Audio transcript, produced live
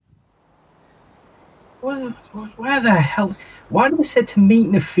Where the hell? Why did they say to meet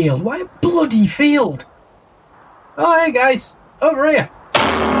in a field? Why a bloody field? Oh, hey guys, over here.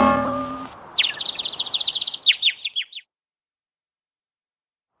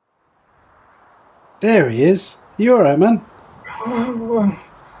 There he is. You alright, man?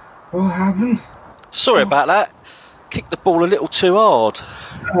 What happened? Sorry about that. Kicked the ball a little too hard.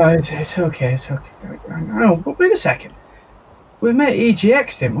 It's okay. No, but wait a second. We met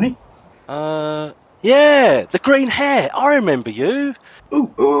EGX, didn't we? Yeah, the green hair. I remember you.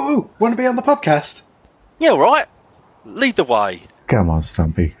 Ooh. Want to be on the podcast? Yeah, all right. Lead the way. Come on,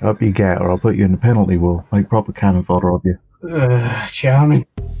 Stumpy. Up you get, or I'll put you in the penalty wall. Make proper cannon fodder of you. Charming.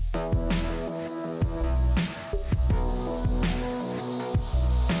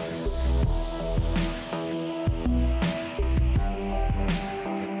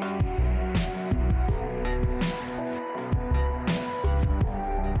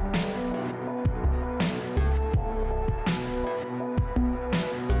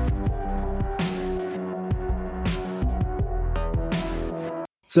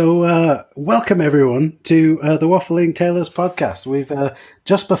 So, welcome everyone to the Waffling Tailors podcast. We've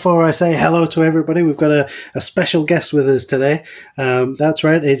just before I say hello to everybody, we've got a special guest with us today. That's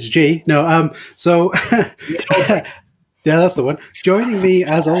right, it's G. No, so yeah, that's the one. Joining me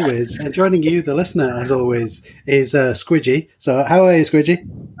as always, and joining you, the listener, as always, is Squidgy. So, how are you, Squidgy?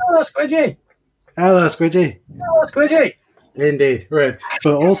 Hello, Squidgy. Hello, Squidgy. Hello, Squidgy. Indeed, right.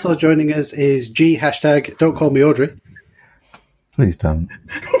 But also joining us is G. Hashtag Don't Call Me Audrey. Please don't.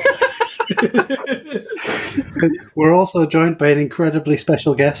 We're also joined by an incredibly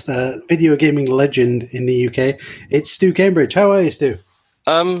special guest, a video gaming legend in the UK. It's Stu Cambridge. How are you, Stu?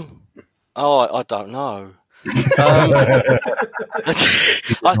 I don't know.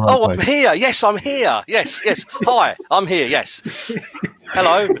 I'm here. Yes, I'm here. Yes. Hi, I'm here. Yes.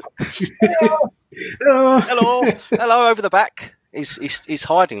 Hello. Hello. Over the back. He's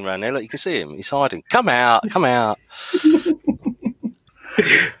hiding around there. Look, you can see him. He's hiding. Come out.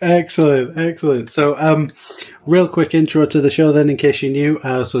 Excellent. So, real quick intro to the show then, in case you knew.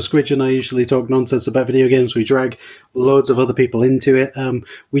 So Squidge and I usually talk nonsense about video games. We drag loads of other people into it.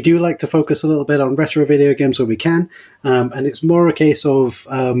 We do like to focus a little bit on retro video games when we can. And it's more a case of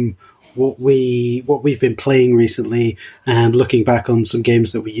what we've been playing recently and looking back on some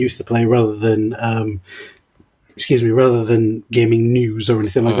games that we used to play rather than gaming news or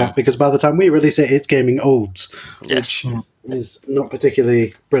anything like that, because by the time we release it, it's gaming olds, which is not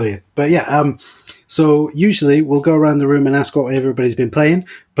particularly brilliant. But yeah, so usually we'll go around the room and ask what everybody's been playing,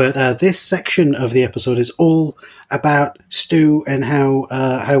 but this section of the episode is all about Stu and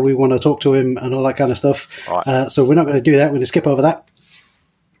how we want to talk to him and all that kind of stuff. Right. So we're not going to do that. We're going to skip over that.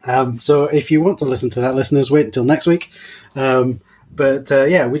 So if you want to listen to that, listeners, wait until next week. But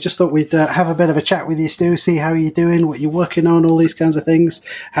we just thought we'd have a bit of a chat with you, Stu, see how you're doing, what you're working on, all these kinds of things.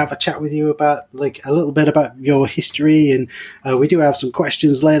 Have a chat with you about a little bit about your history, and we do have some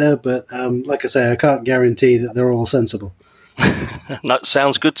questions later. But like I say, I can't guarantee that they're all sensible. That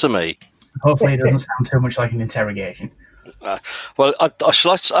sounds good to me. Hopefully, it doesn't sound too much like an interrogation. Well, I've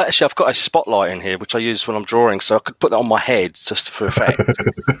got a spotlight in here which I use when I'm drawing, so I could put that on my head just for effect.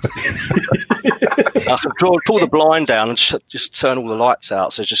 I could pull the blind down and just turn all the lights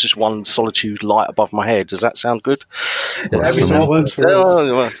out, so it's just this one solitude light above my head. Does that sound good? Every so works for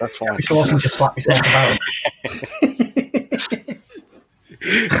us. That's fine. Every so often, just slap yourself about.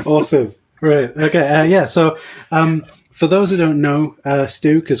 Awesome. Right. Okay. So. For those who don't know,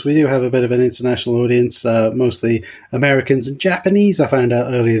 Stu, because we do have a bit of an international audience, mostly Americans and Japanese, I found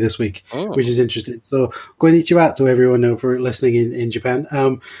out earlier this week, which is interesting. So, konnichiwa to everyone over listening in Japan.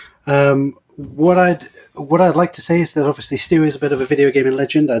 What I'd like to say is that obviously Stu is a bit of a video gaming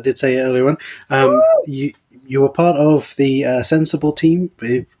legend. I did say it earlier on. You were part of the Sensible team,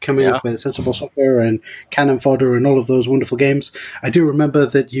 coming up with Sensible Soccer and Cannon Fodder and all of those wonderful games. I do remember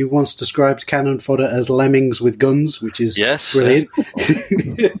that you once described Cannon Fodder as lemmings with guns, which is brilliant.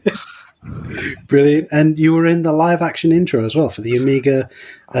 Yes. Brilliant. And you were in the live-action intro as well for the Amiga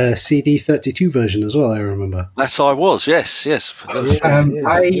CD32 version as well, I remember. That's I was, yes. I found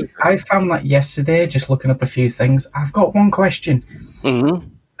that yesterday, just looking up a few things. I've got one question. Mm-hmm.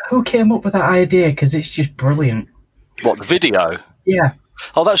 Who came up with that idea? Because it's just brilliant. What, the video? Yeah.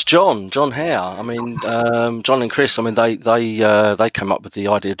 Oh, that's John Hare. I mean, John and Chris. I mean, they came up with the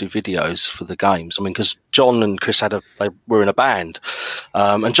idea to do videos for the games. I mean, because John and Chris they were in a band,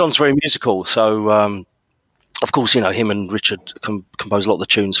 and John's very musical. So, of course, him and Richard composed a lot of the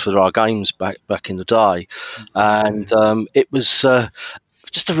tunes for our games back in the day, and it was.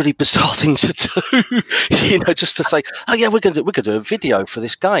 Just a really bizarre thing to do, just to say, oh yeah, we're going to do a video for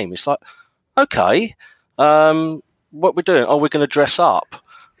this game. It's like, okay, what we're doing? Oh, we're going to dress up.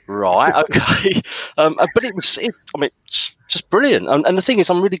 Right, okay. But it's just brilliant. And the thing is,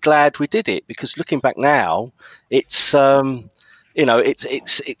 I'm really glad we did it, because looking back now, it's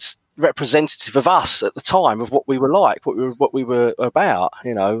it's representative of us at the time, of what we were like, what we were about.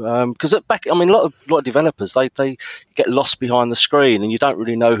 Because a lot of developers, they get lost behind the screen, and you don't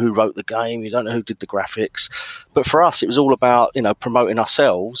really know who wrote the game, you don't know who did the graphics. But for us, it was all about promoting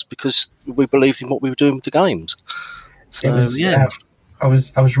ourselves, because we believed in what we were doing with the games. So it was, yeah. I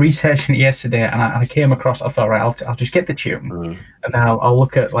was researching it yesterday, and I came across. I thought, right, I'll just get the tune, and then I'll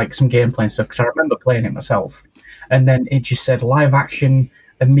look at like some gameplay and stuff, because I remember playing it myself. And then it just said live action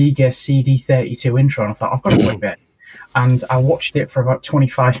Amiga CD32 intro, and I thought, I've got to play it. And I watched it for about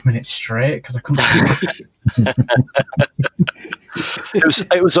 25 minutes straight, because I couldn't believe it.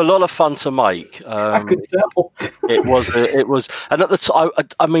 It was a lot of fun to make. I could tell. It was, and at the time,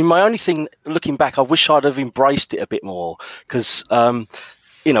 I mean, my only thing looking back, I wish I'd have embraced it a bit more, because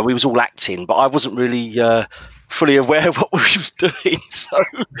we was all acting, but I wasn't really fully aware of what we was doing. So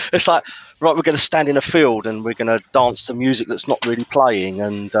it's like, right, we're going to stand in a field and we're going to dance to music that's not really playing,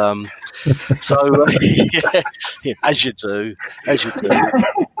 and as you do.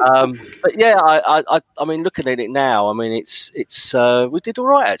 But yeah, I mean, looking at it now, I mean, it's we did all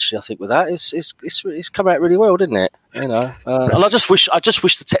right, actually. I think with that, it's come out really well, didn't it? And I just wish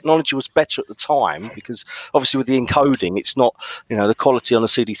the technology was better at the time, because obviously with the encoding, it's not, the quality on the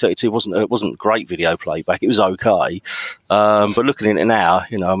CD32 wasn't great video playback. It was okay, but looking at it now,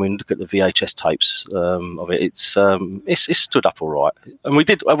 I mean, look at the VHS tapes of it. It's stood up all right. And we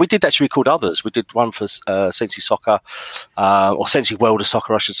did actually record others. We did one for Sensi Soccer, or Sensi World of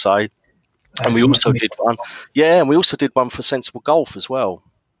Soccer, I should say. And we also did one. Yeah, and we also did one for Sensible Golf as well.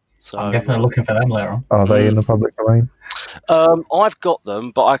 So I'm definitely looking for them later on. Are they in the public domain? I've got them,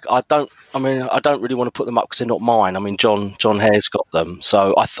 but I don't really want to put them up because they're not mine. I mean, John Hare's got them,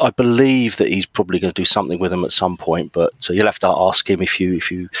 so I believe that he's probably going to do something with them at some point. But you'll have to ask him if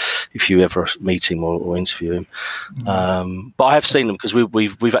you ever meet him or interview him. But I have seen them, because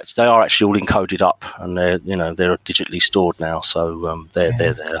they are actually all encoded up, and they're digitally stored now, so they're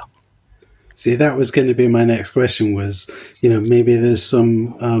there. See, that was going to be my next question, was, maybe there's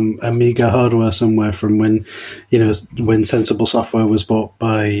some Amiga hardware somewhere from when Sensible Software was bought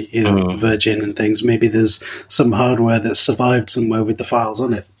by, Virgin and things. Maybe there's some hardware that survived somewhere with the files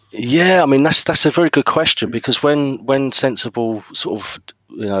on it. Yeah, I mean, that's a very good question, because when Sensible sort of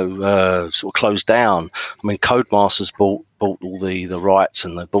closed down, I mean, Codemasters bought all the rights,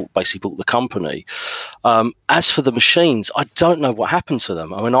 and they basically bought the company. As for the machines, I don't know what happened to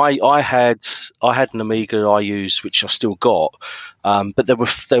them. I mean, I had an Amiga I used, which I still got, but there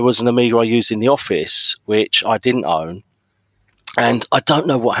was an Amiga I used in the office which I didn't own. And I don't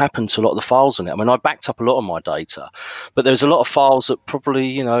know what happened to a lot of the files on it. I mean, I backed up a lot of my data, but there's a lot of files that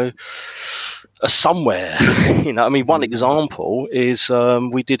probably, are somewhere. I mean, one example is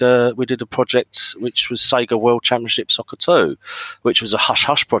we did a project which was Sega World Championship Soccer 2, which was a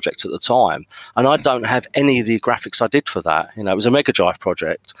hush-hush project at the time. And I don't have any of the graphics I did for that. It was a Mega Drive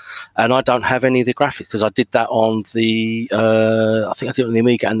project, and I don't have any of the graphics, because I did that on the, I think I did it on the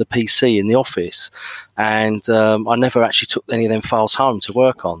Amiga and the PC in the office. And I never actually took any of them files home to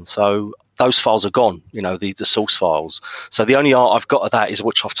work on. So those files are gone, the source files. So the only art I've got of that is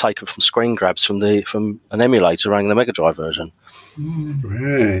which I've taken from screen grabs from an emulator running the Mega Drive version.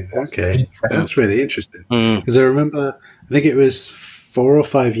 Right. Okay. That's really interesting. Because I remember, I think it was 4 or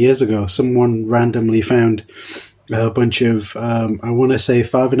 5 years ago, someone randomly found a bunch of, I want to say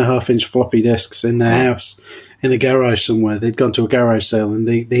 5.5-inch floppy disks in their house, in a garage somewhere. They'd gone to a garage sale, and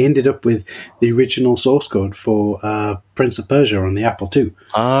they ended up with the original source code for Prince of Persia on the Apple II.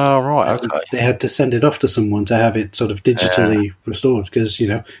 Oh, right, okay. They had to send it off to someone to have it sort of digitally restored, because,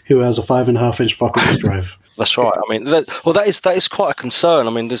 who has a 5.5-inch floppy disk drive? That's right. I mean, that is quite a concern. I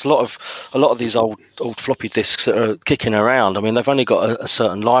mean, there's a lot of these old floppy disks that are kicking around. I mean, they've only got a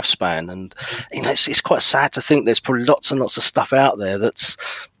certain lifespan, and it's quite sad to think there's probably lots and lots of stuff out there that's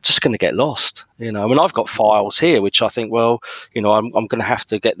just going to get lost. I mean, I've got files here which I think, well, I'm going to have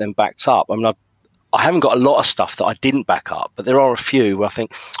to get them backed up. I mean, I haven't got a lot of stuff that I didn't back up, but there are a few where I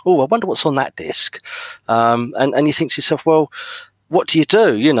think, oh, I wonder what's on that disk, and you think to yourself, well, what do you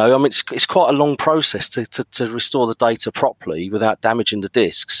do? I mean, it's quite a long process to restore the data properly without damaging the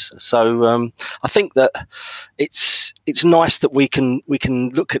disks. So I think that it's nice that we can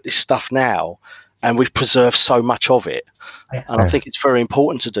look at this stuff now, and we've preserved so much of it. And I think it's very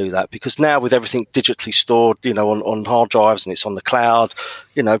important to do that, because now with everything digitally stored, on hard drives, and it's on the cloud,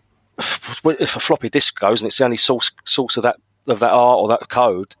 if a floppy disk goes and it's the only source of that art or that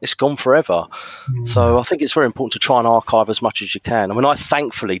code, it's gone forever. So I think it's very important to try and archive as much as you can. I mean, I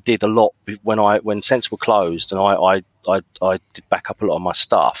thankfully did a lot when Sensible closed, and I did back up a lot of my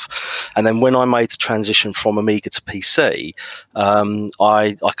stuff. And then when I made the transition from Amiga to PC,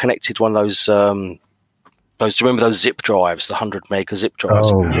 I connected one of those. Do you remember those zip drives, the 100 mega zip drives?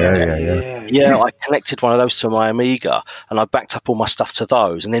 Oh, yeah. Yeah, I connected one of those to my Amiga, and I backed up all my stuff to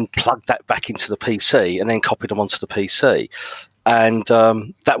those, and then plugged that back into the PC, and then copied them onto the PC, and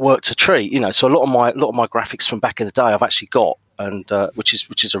that worked a treat. So a lot of my graphics from back in the day I've actually got, and which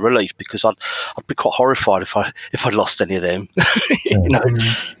is a relief, because I'd be quite horrified if I'd lost any of them.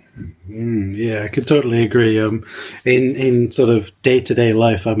 Yeah, I could totally agree. In sort of day-to-day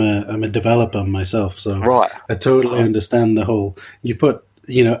life, I'm a developer myself, so right. I totally understand the whole. You put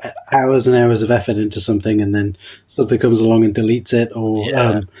hours and hours of effort into something, and then something comes along and deletes it,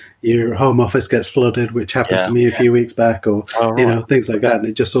 or your home office gets flooded, which happened to me a few weeks back, or things like that, and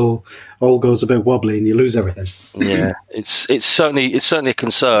it just all goes a bit wobbly, and you lose everything. Yeah, it's certainly a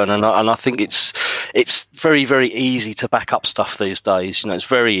concern, and I think it's very, very easy to back up stuff these days. It's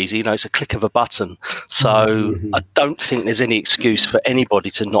very easy. It's a click of a button. So I don't think there's any excuse for anybody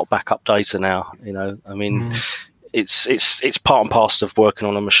to not back up data now. I mean. It's part and parcel of working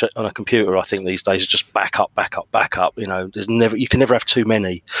on a computer. I think these days is just back up. You can never have too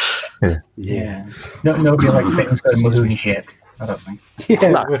many. Yeah. Nobody likes things going woohoo shit. I don't think.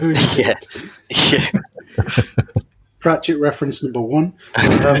 Yeah. Pratchett reference number 1.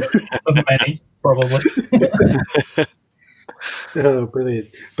 Many, probably. Oh, brilliant!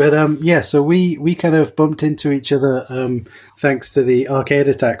 But so we kind of bumped into each other thanks to the Arcade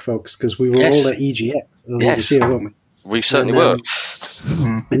Attack folks, because we were all at EGX earlier this year, weren't we? We certainly were.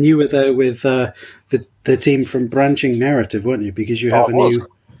 And you were there with the team from Branching Narrative, weren't you? Because you have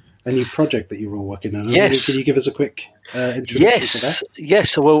a new project that you were all working on. Yes. Can you give us a quick introduction to that?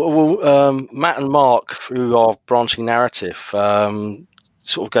 Yes. Well, Matt and Mark, who are Branching Narrative,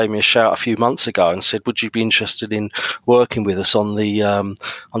 sort of gave me a shout a few months ago and said, would you be interested in working with us on the I'm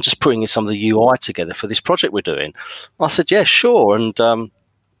just putting some of the UI together for this project we're doing. I said, yeah, sure. And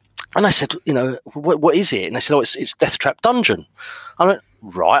I said, what is it? And they said, it's Death Trap Dungeon. I went,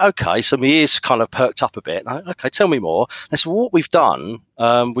 right, okay. So my ears kind of perked up a bit. Okay, tell me more. And so what we've done,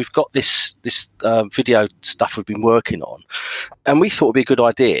 we've got this video stuff we've been working on, and we thought it'd be a good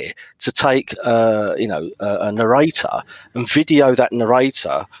idea to take a narrator and video that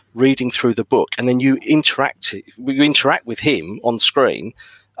narrator reading through the book, and then you interact with him on screen,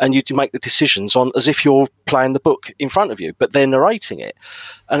 and you make the decisions on as if you're playing the book in front of you, but they're narrating it.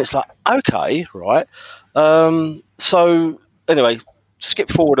 And it's like, okay, right. So anyway, skip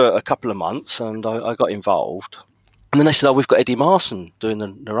forward a couple of months, and I got involved. And then they said, we've got Eddie Marson doing the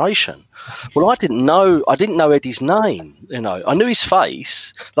narration. Well, I didn't know Eddie's name. I knew his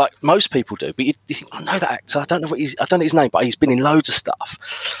face, like most people do, but you think, I know that actor. I don't know his name, but he's been in loads of stuff.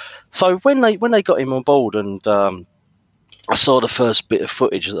 So when they got him on board, and I saw the first bit of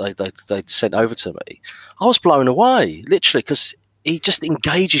footage that they'd sent over to me, I was blown away, literally, because he just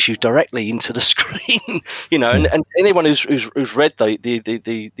engages you directly into the screen, and anyone who's read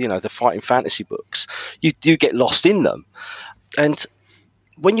the fighting fantasy books, you do get lost in them. And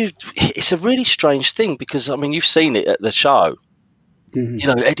it's a really strange thing, because I mean, you've seen it at the show.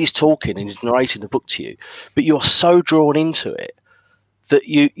 Eddie's talking and he's narrating the book to you, but you're so drawn into it that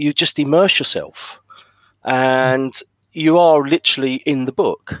you just immerse yourself, and you are literally in the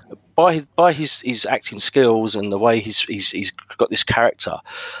book by his acting skills and the way he's got this character.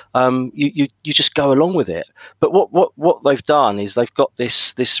 You just go along with it. But what they've done is they've got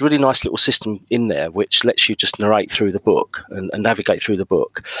this really nice little system in there which lets you just narrate through the book and navigate through the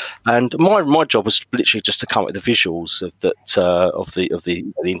book. And my job was literally just to come up with the visuals of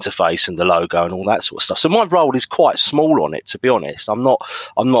the interface and the logo and all that sort of stuff. So my role is quite small on it, to be honest. I'm not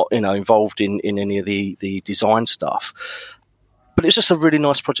involved in any of the design stuff. But it's just a really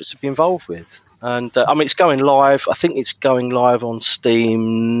nice project to be involved with. And it's going live. I think it's going live on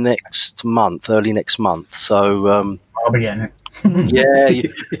Steam early next month. So I'll be getting it.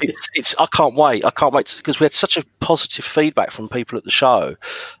 it's. I can't wait. Because we had such a positive feedback from people at the show.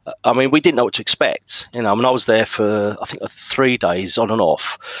 We didn't know what to expect. I was there for I think 3 days on and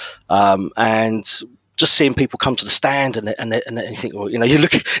off, and just seeing people come to the stand and you think, well, you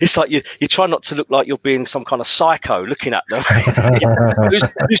look. It's like you try not to look like you're being some kind of psycho looking at them.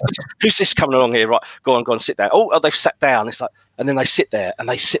 who's this coming along here? Right, go on, sit down. Oh, they've sat down. It's like, and then they sit there and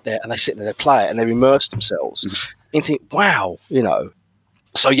they sit there and they sit there. They play it and they immerse themselves. And you think, wow,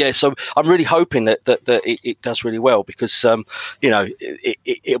 So I'm really hoping that it does really well, because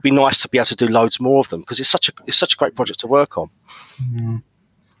it'll be nice to be able to do loads more of them, because it's such a great project to work on.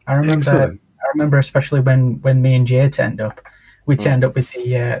 I remember especially when me and Jay turned up. We turned up with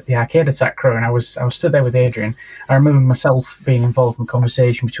the Arcade Attack crew, and I was stood there with Adrian. I remember myself being involved in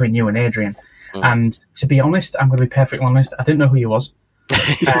conversation between you and Adrian. And to be honest, I'm going to be perfectly honest, I didn't know who you was.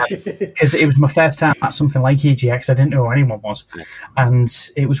 Because it was my first time at something like EGX. I didn't know who anyone was. And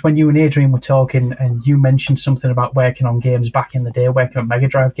it was when you and Adrian were talking, and you mentioned something about working on games back in the day, working on Mega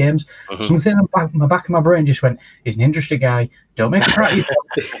Drive games. Something in the back of my brain just went, he's an industry guy. Don't make a prat yourself.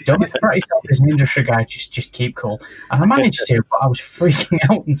 Don't make a prat yourself. He's an industry guy. Just keep cool. And I managed to, but I was freaking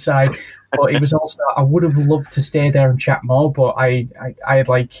out inside. But it was also, I would have loved to stay there and chat more, but I had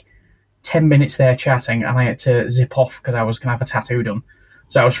like 10 minutes there chatting, and I had to zip off because I was going to have a tattoo done.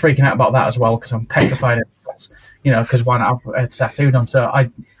 So I was freaking out about that as well, because I'm petrified of it, because why not have a tattoo done? So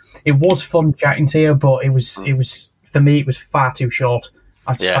it was fun chatting to you, but it was for me, it was far too short.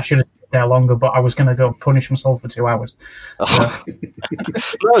 I should have stayed there longer, but I was going to go punish myself for 2 hours. So.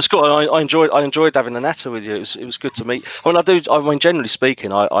 No, it's good. I enjoyed having a natter with you. It was good to meet. Generally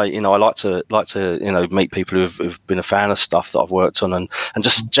speaking, I like to meet people who've been a fan of stuff that I've worked on, and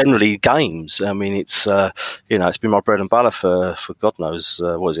just generally games. I mean, it's it's been my bread and butter for God knows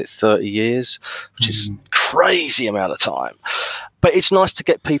 30 years, which is crazy amount of time. But it's nice to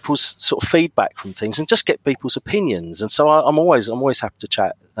get people's sort of feedback from things, and just get people's opinions. And so I'm always happy to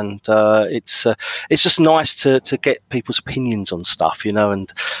chat. And it's just nice to get people's opinions on stuff,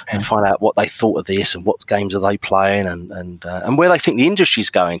 and find out what they thought of this, and what games are they playing, and where they think the industry's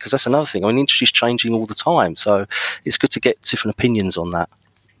going. Because that's another thing. I mean, the industry's changing all the time, so it's good to get different opinions on that.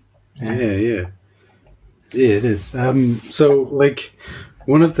 Yeah, it is. So, like,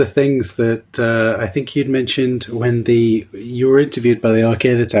 one of the things that I think you'd mentioned when you were interviewed by the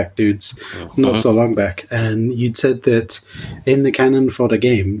Arcade Attack dudes not so long back, and you'd said that in the Cannon Fodder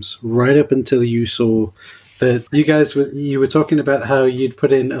games, right up until you saw that you were talking about how you'd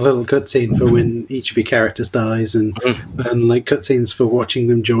put in a little cutscene for when each of your characters dies, and like cutscenes for watching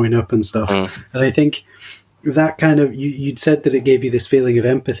them join up and stuff. And I think that kind of you'd said that it gave you this feeling of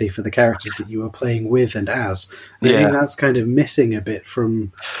empathy for the characters that you were playing with and as. And I think that's kind of missing a bit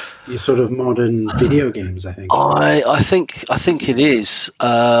from your sort of modern video games, I think. I think it is.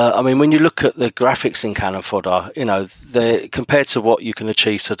 I mean, when you look at the graphics in Cannon Fodder, they're compared to what you can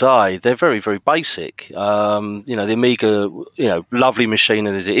achieve today, they're very, very basic. The Amiga, lovely machine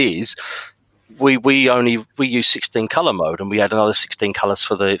as it is, we use 16 color mode, and we had another 16 colors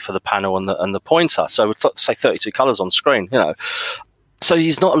for the panel and the pointer. So we'd say 32 colors on screen, So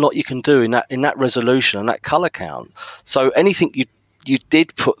there's not a lot you can do in that resolution and that color count. So anything you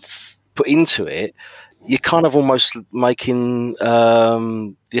did put into it, you're kind of almost making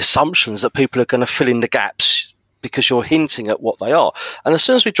the assumptions that people are going to fill in the gaps, because you're hinting at what they are. And as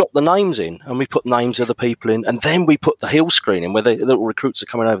soon as we drop the names in, and we put names of the people in, and then we put the hill screen in where the little recruits are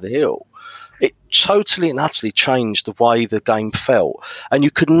coming over the hill, it totally and utterly changed the way the game felt. And you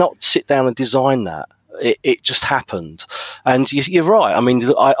could not sit down and design that. It just happened. And you're right. I mean,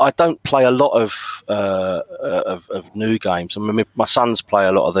 I don't play a lot of new games. I mean, my sons play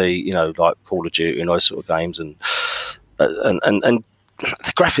a lot of the, like Call of Duty and those sort of games, and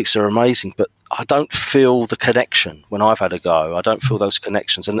the graphics are amazing, but I don't feel the connection when I've had a go. I don't feel those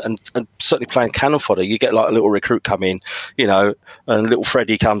connections. And certainly playing Cannon Fodder, you get like a little recruit come in, and little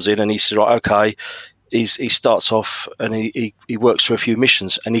Freddie comes in, and he's like, okay, he starts off and he works through a few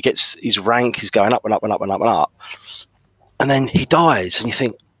missions, and he gets his rank, he's going up and up and up and up and up. And then he dies, and you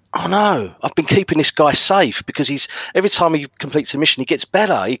think, oh no, I've been keeping this guy safe, because every time he completes a mission, he gets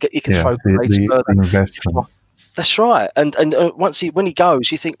better. He can throw grenades further. That's right. And when he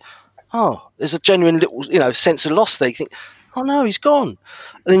goes, you think, oh, there's a genuine little, sense of loss there. You think, oh no, he's gone.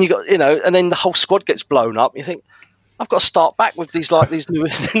 And then you got, and then the whole squad gets blown up. You think, I've got to start back with these new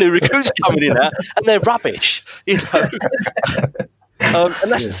recruits coming in there, and they're rubbish, And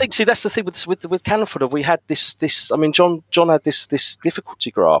that's the thing. See, that's the thing with Cannon Fodder. We had this. I mean, John had this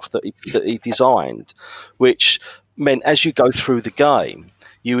difficulty graph that he designed, which meant as you go through the game,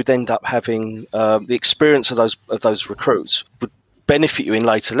 you would end up having the experience of those recruits would benefit you in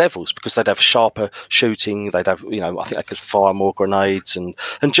later levels, because they'd have sharper shooting, they'd have, I think they could fire more grenades, and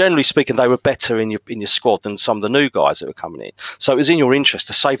generally speaking, they were better in your squad than some of the new guys that were coming in. So it was in your interest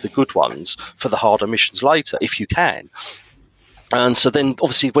to save the good ones for the harder missions later, if you can. And so then,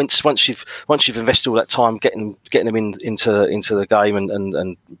 obviously, once you've invested all that time getting them into the game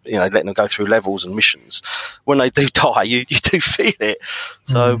and letting them go through levels and missions, when they do die, you do feel it.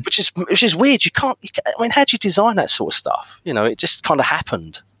 So which is weird. You can't. I mean, how do you design that sort of stuff? It just kind of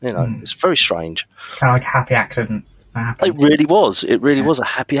happened. It's very strange. Kind of like a happy accident. It really was. It really was a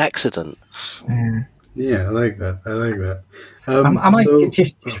happy accident. Yeah, I like that.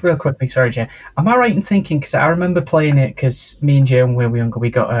 Just real quickly, sorry, Jay. Am I right in thinking, because I remember playing it, because me and Jay, when we were younger, we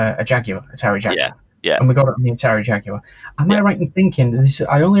got a Jaguar, Atari Jaguar. Yeah. And we got it on the Atari Jaguar. Am I right in thinking,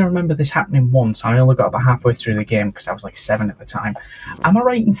 I only remember this happening once, I only got about halfway through the game, because I was like 7 at the time. Am I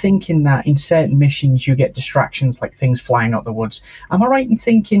right in thinking that in certain missions you get distractions, like things flying out the woods? Am I right in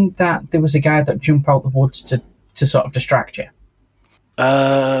thinking that there was a guy that jumped out the woods to sort of distract you?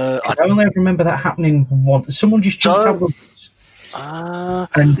 I only remember that happening once. Someone just jumped out the woods. I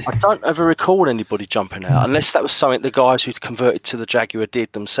don't ever recall anybody jumping out, unless that was something the guys who'd converted to the Jaguar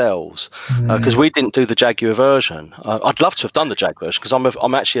did themselves. Because we didn't do the Jaguar version. I'd love to have done the Jag version, because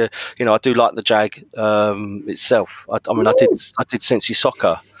I'm actually I do like the Jag itself. I did Sensi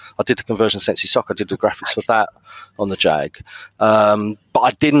Soccer. I did the conversion of Sensi Soccer. I did the graphics for that on the Jag, but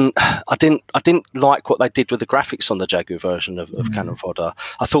I didn't like what they did with the graphics on the Jaguar version of Cannon Fodder.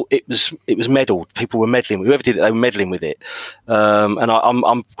 I thought it was meddled. People were meddling. Whoever did it, they were meddling with it. And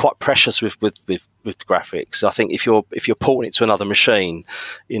I'm quite precious with the graphics. I think if you're porting it to another machine,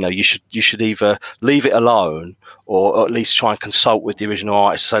 you should either leave it alone or at least try and consult with the original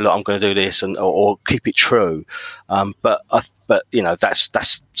artist. Say, look, I'm going to do this, or keep it true. But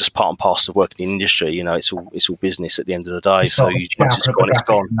that's just part and parcel of working in the industry. It's all business at the end of the day. So once it's gone, it's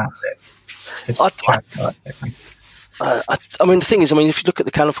gone. I mean, the thing is, if you look at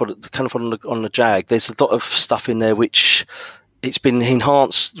the Cannon Fodder on the Jag, there's a lot of stuff in there which it's been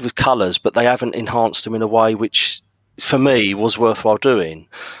enhanced with colours, but they haven't enhanced them in a way which, for me, was worthwhile doing.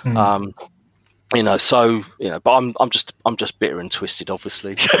 But I'm just bitter and twisted,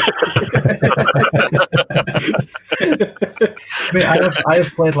 obviously. I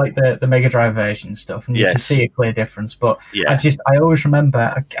have played like the Mega Drive version stuff, and you can see a clear difference. But I always remember,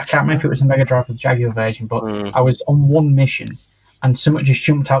 I can't remember if it was the Mega Drive or the Jaguar version, but I was on one mission and someone just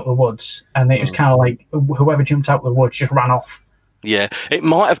jumped out the woods, and it was kind of like whoever jumped out the woods just ran off. Yeah, it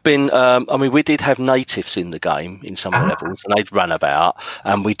might have been. We did have natives in the game in some of the levels, and they'd run about.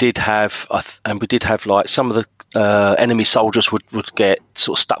 And we did have, like some of the enemy soldiers would get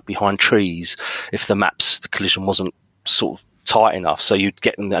sort of stuck behind trees if the collision wasn't sort of tight enough. So you'd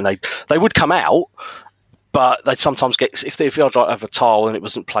get them, and they would come out. But they'd sometimes get, if you had a tile and it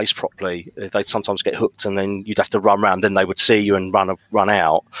wasn't placed properly, they'd sometimes get hooked, and then you'd have to run around. Then they would see you and run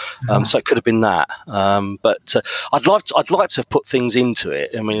out. So it could have been that. But I'd like to have put things into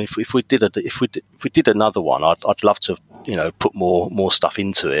it. I mean, if we did another one, I'd love to put more stuff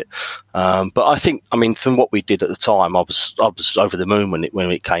into it. But I think, from what we did at the time, I was over the moon when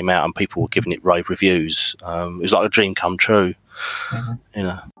it came out, and people were giving it rave reviews. It was like a dream come true.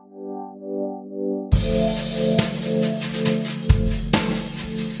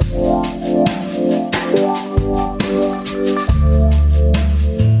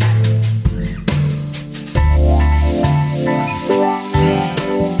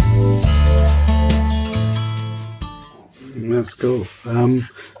 That's cool.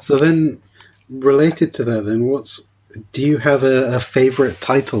 So then, related to that, then, do you have a favourite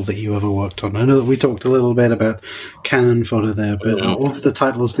title that you ever worked on? I know that we talked a little bit about Cannon Fodder there, but of the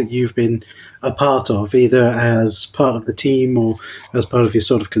titles that you've been a part of, either as part of the team or as part of your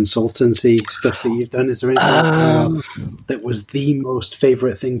sort of consultancy stuff that you've done, is there anything that was the most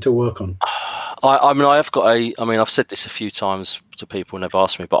favourite thing to work on? I've said this a few times to people and they've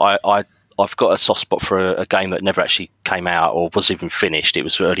asked me, but I've got a soft spot for a game that never actually came out or was even finished. It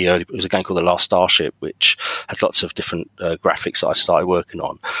was early. It was a game called The Last Starship, which had lots of different graphics that I started working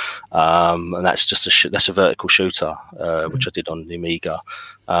on, and that's just that's a vertical shooter, which I did on the Amiga,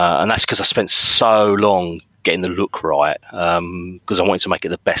 and that's because I spent so long getting the look right, because I wanted to make it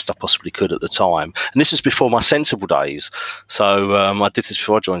the best I possibly could at the time. And this was before my Sensible days, so I did this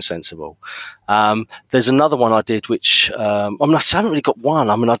before I joined Sensible. There's another one I did, which I haven't really got one.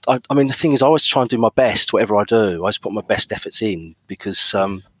 The thing is, I always try and do my best, whatever I do. I always put my best efforts in, because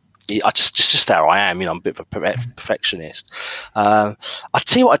it's just how I am. I'm a bit of a perfectionist. I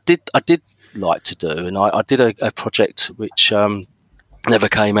tell you what, I did like to do, and I did a project which never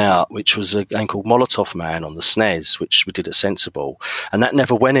came out, which was a game called Molotov Man on the SNES, which we did at Sensible, and that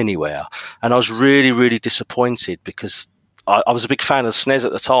never went anywhere. And I was really, really disappointed, because I was a big fan of the SNES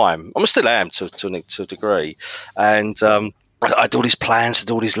at the time. I still am to a degree, and I had all these plans to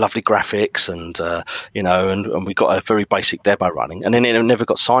do all these lovely graphics, and and we got a very basic demo running, and then it never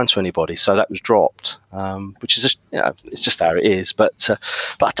got signed to anybody, so that was dropped. Which is it's just how it is. But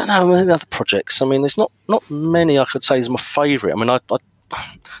I don't know other projects. I mean, there's not many I could say is my favourite. I mean,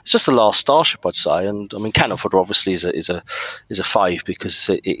 it's just the last Starship, I'd say, and I mean, Cannon Fodder obviously is a fave because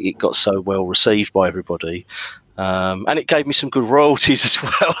it got so well received by everybody. And it gave me some good royalties as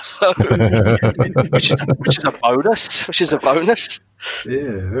well, so, which is a bonus.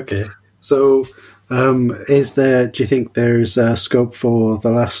 Yeah. Okay. So, do you think there's scope for the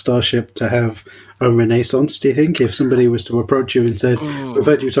last Starship to have a renaissance? Do you think if somebody was to approach you and said, "We've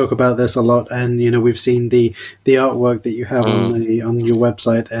heard you talk about this a lot, and we've seen the artwork that you have on your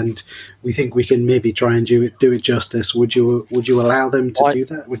website, and we think we can maybe try and do it justice," would you allow them to do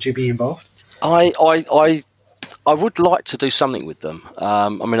that? Would you be involved? I would like to do something with them.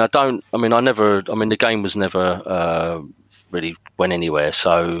 The game was never really went anywhere.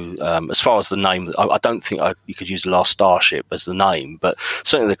 So as far as the name, I don't think you could use The Last Starship as the name, but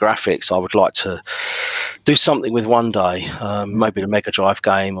certainly the graphics I would like to do something with one day, maybe the Mega Drive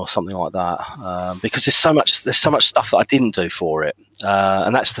game or something like that, because there's so much stuff that I didn't do for it,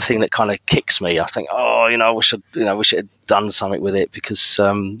 and that's the thing that kind of kicks me. I think, we should have done something with it, because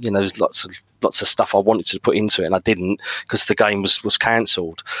there's lots of stuff I wanted to put into it and I didn't, because the game was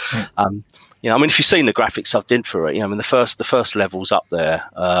cancelled. If you've seen the graphics I've did for it, the first level's up there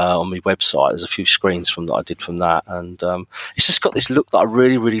on my website. There's a few screens that I did from that, and it's just got this look that I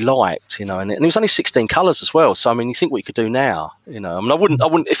really, really liked, and it was only 16 colours as well. So you think what you could do now, I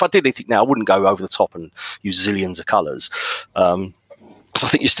wouldn't if I did anything now, I wouldn't go over the top and use zillions of colours. So I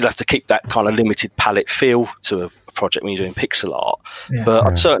think you still have to keep that kind of limited palette feel to a project when you're doing pixel art. But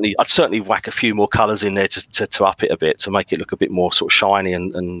I'd certainly whack a few more colours in there to up it a bit, to make it look a bit more sort of shiny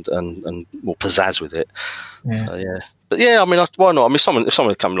and more pizzazz with it. But why not? If someone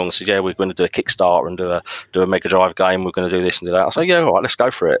had come along and said, we're going to do a Kickstarter and do a Mega Drive game, we're going to do this and do that, I'd say, all right, let's go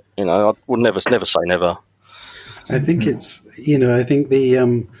for it. I would never say never. I think it's I think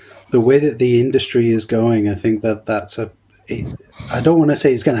the way that the industry is going, I think that's I don't want to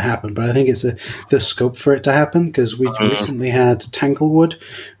say it's going to happen, but I think it's the scope for it to happen, because we recently had Tanglewood,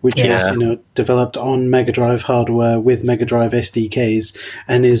 which is developed on Mega Drive hardware with Mega Drive SDKs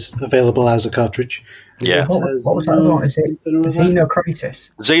and is available as a cartridge. What was that one? Is it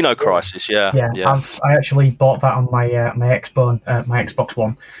Xenocrisis? Xenocrisis, yeah. I actually bought that on my Xbox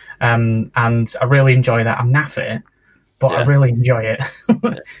One, and I really enjoy that. I'm naff at it, but I really enjoy it.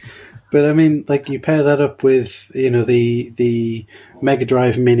 But you pair that up with the Mega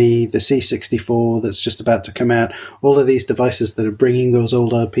Drive Mini, the C64 that's just about to come out, all of these devices that are bringing those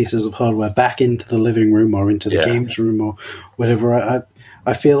older pieces of hardware back into the living room or into the games room or whatever.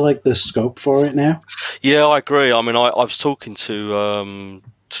 I feel like there's scope for it now. Yeah, I agree. I was talking to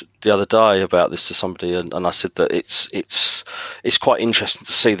the other day about this to somebody, and I said that it's quite interesting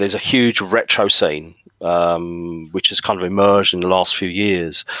to see there's a huge retro scene, which has kind of emerged in the last few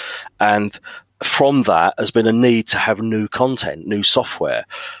years, and from that has been a need to have new content, new software,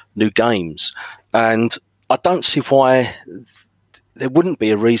 new games, and I don't see why there wouldn't be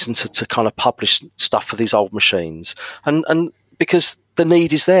a reason to kind of publish stuff for these old machines, and because the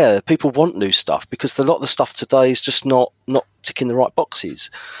need is there. People want new stuff, because a lot of the stuff today is just not ticking the right boxes.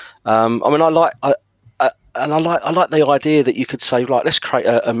 I like the idea that you could say, right, let's create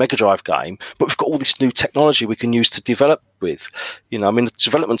a Mega Drive game, but we've got all this new technology we can use to develop with. The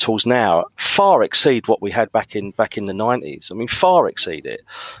development tools now far exceed what we had back in the 90s. Far exceed it.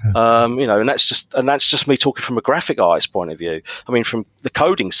 And that's just me talking from a graphic artist's point of view. From the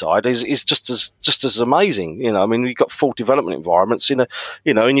coding side is just as amazing. You've got full development environments and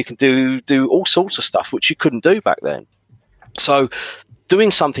you can do all sorts of stuff which you couldn't do back then. So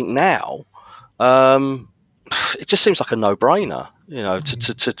doing something now, it just seems like a no-brainer,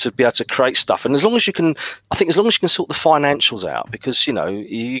 to be able to create stuff. And as long as you can sort the financials out, because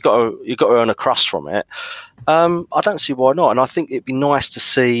you got to earn a crust from it. I don't see why not. And I think it'd be nice to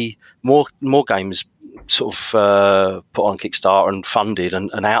see more games sort of put on Kickstarter and funded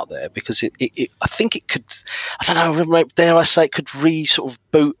and out there, because I think it could, I don't know, dare I say, it could sort of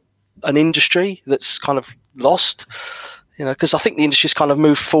boot an industry that's kind of lost. Because I think the industry's kind of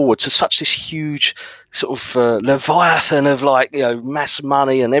moved forward to such this huge sort of leviathan of mass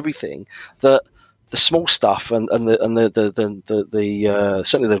money and everything, that the small stuff and the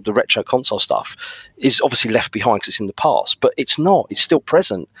certainly the retro console stuff is obviously left behind because it's in the past. But it's not; it's still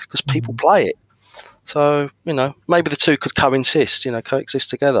present because people play it. So maybe the two could coexist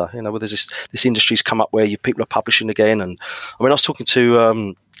together. Where there's this industry's come up where people are publishing again. And I was talking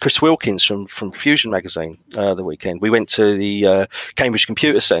to Chris Wilkins from Fusion Magazine the weekend. We went to the Cambridge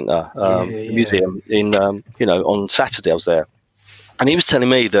Computer Centre museum in on Saturday. I was there, and he was telling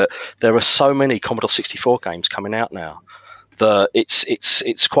me that there are so many Commodore 64 games coming out now that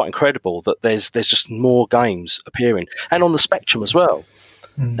it's quite incredible that there's just more games appearing, and on the Spectrum as well.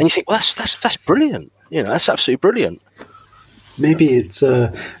 And you think, well, that's brilliant. That's absolutely brilliant. Maybe it's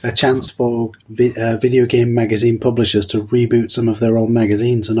a chance for video game magazine publishers to reboot some of their old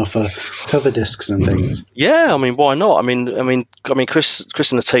magazines and offer cover discs and things. Yeah, I mean, why not? I mean, Chris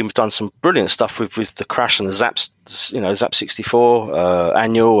and the team have done some brilliant stuff with the Crash and the Zap 64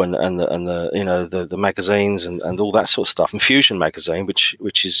 annual and the magazines and all that sort of stuff, and Fusion magazine,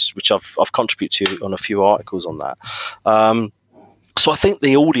 which I've contributed to on a few articles on that. So I think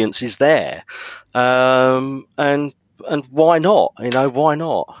the audience is there, and why not? Why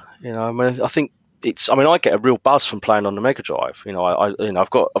not? I think it's. I mean, I get a real buzz from playing on the Mega Drive. I've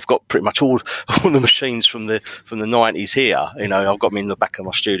got pretty much all the machines from the 90s here. I've got them in the back of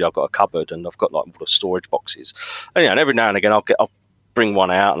my studio. I've got a cupboard and I've got like all the storage boxes. And every now and again I'll bring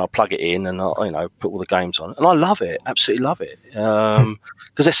one out and I'll plug it in and I'll put all the games on, and I love it, absolutely love it,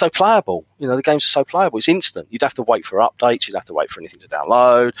 because they're so playable. The games are so playable. It's instant. You'd have to wait for updates. You'd have to wait for anything to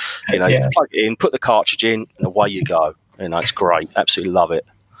download. You plug it in, put the cartridge in, and away you go. It's great. Absolutely love it.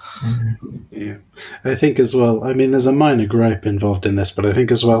 Yeah, I think as well, I mean, there's a minor gripe involved in this, but I think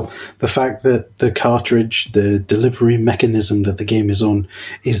as well, the fact that the cartridge, the delivery mechanism that the game is on,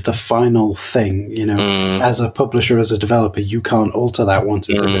 is the final thing. As a publisher, as a developer, you can't alter that once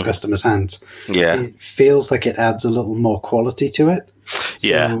it's in the customer's hands. Yeah. It feels like it adds a little more quality to it.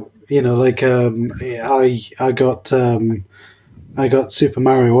 So, I got Super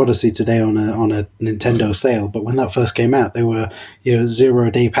Mario Odyssey today on a Nintendo sale, but when that first came out, there were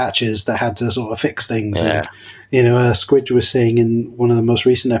 0-day patches that had to sort of fix things. Yeah. And Squidge was saying in one of the most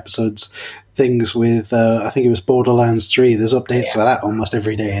recent episodes things with I think it was Borderlands 3. There's updates for that almost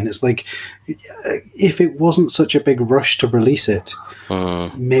every day, and it's like, if it wasn't such a big rush to release it,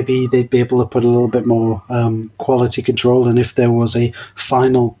 maybe they'd be able to put a little bit more quality control. And if there was a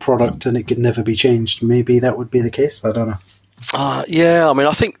final product and it could never be changed, maybe that would be the case. I don't know. I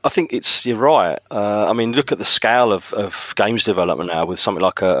think you're right. Look at the scale of games development now with something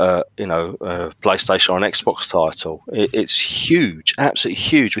like a PlayStation or an Xbox title. It's huge, absolutely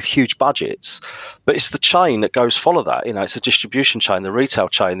huge, with huge budgets. But it's the chain that goes follow that. It's a distribution chain, the retail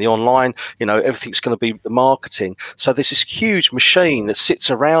chain, the online. Everything's going to be the marketing. So there's this huge machine that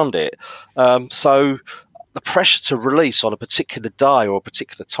sits around it. So the pressure to release on a particular day or a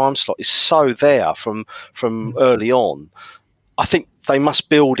particular time slot is so there from early on. I think they must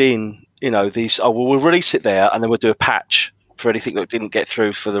build in, these, we'll release it there and then we'll do a patch for anything that didn't get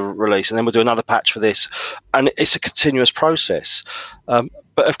through for the release, and then we'll do another patch for this. And it's a continuous process. But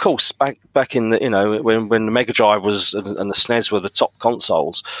of course, back in the, when the Mega Drive was and the SNES were the top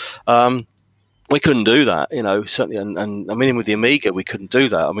consoles, we couldn't do that, certainly. And with the Amiga, we couldn't do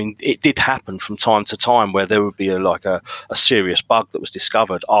that. It did happen from time to time where there would be a serious bug that was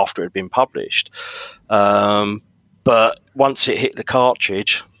discovered after it had been published. But once it hit the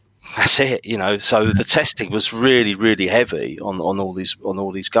cartridge, that's it, So the testing was really, really heavy on all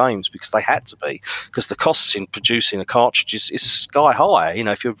these games, because they had to be, because the costs in producing a cartridge is sky high.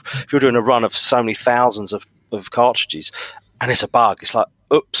 If you're doing a run of so many thousands of cartridges, and there's a bug, it's like,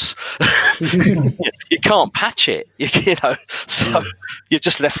 oops, you can't patch it, So you're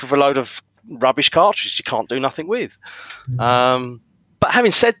just left with a load of rubbish cartridges you can't do nothing with. But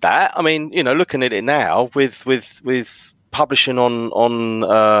having said that, looking at it now with publishing on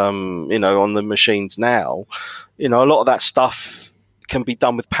the machines now, a lot of that stuff can be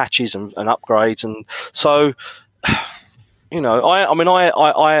done with patches and upgrades, and so.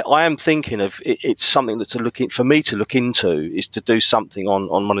 I am thinking of it's something that's for me to look into, is to do something on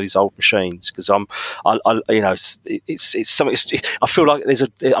one of these old machines, because it's something. I feel like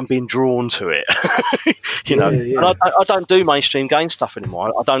I'm being drawn to it, And I don't do mainstream game stuff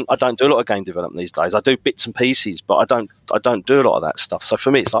anymore. I don't do a lot of game development these days. I do bits and pieces, but I don't do a lot of that stuff. So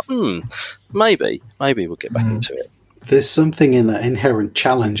for me, it's like, maybe we'll get back into it. There's something in that inherent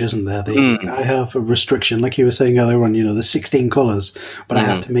challenge, isn't there? I have a restriction, like you were saying earlier on, there's 16 colours, but I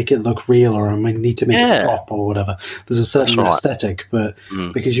have to make it look real, or I need to make it pop or whatever. There's a certain aesthetic, but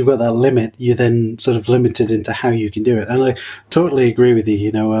because you've got that limit, you're then sort of limited into how you can do it. And I totally agree with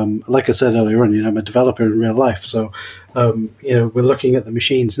you. Like I said earlier on, I'm a developer in real life, so we're looking at the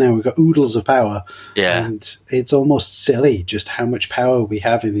machines now. We've got oodles of power, and it's almost silly just how much power we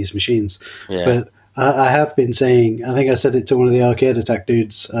have in these machines. But I have been saying, I think I said it to one of the Arcade Attack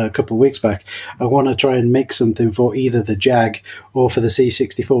dudes a couple of weeks back, I want to try and make something for either the Jag or for the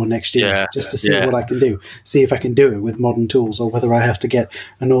C64 next year, just to see what I can do. See if I can do it with modern tools, or whether I have to get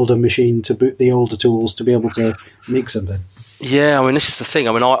an older machine to boot the older tools to be able to make something. Yeah, I mean, this is the thing.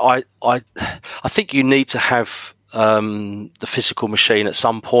 I mean, I think you need to have the physical machine at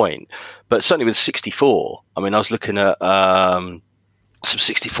some point, but certainly with 64, I mean, I was looking at some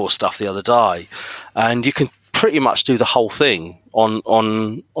 64 stuff the other day, and you can pretty much do the whole thing on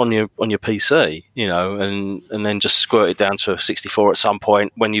your PC, you know, and then just squirt it down to a 64 at some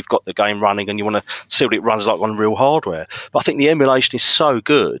point when you've got the game running and you want to see what it runs like on real hardware. But I think the emulation is so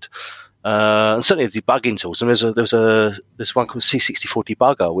good. And certainly the debugging tools. And there's one called C64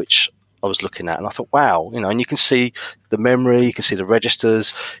 Debugger, which I was looking at, and I thought, wow, you know, and you can see the memory, you can see the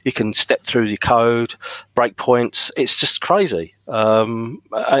registers, you can step through your code, breakpoints. It's just crazy. And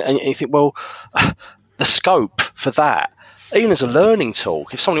you think, well, the scope for that, even as a learning tool,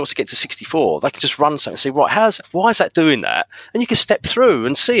 if someone wants to get to 64, they can just run something and say, right, why is that doing that? And you can step through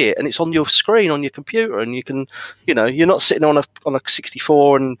and see it, and it's on your screen on your computer, and you can, you know, you're not sitting on a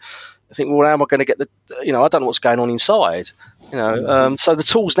 64 and think, well, how am I going to get I don't know what's going on inside, you know. So the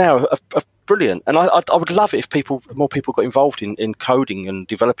tools now are brilliant, and I would love it if more people got involved in coding and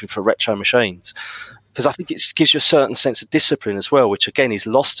developing for retro machines, because I think it gives you a certain sense of discipline as well, which again is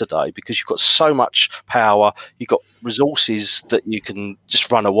lost today because you've got so much power, you've got resources that you can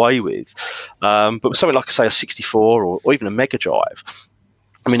just run away with. But with something like, say, a 64 or even a Mega Drive,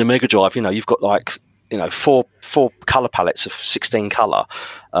 I mean, a Mega Drive, you know, you've got like, you know, four color palettes of 16 color,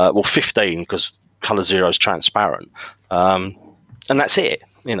 15 because color 0 is transparent, and that's it,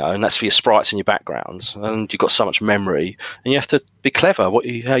 you know, and that's for your sprites and your backgrounds, and you've got so much memory, and you have to be clever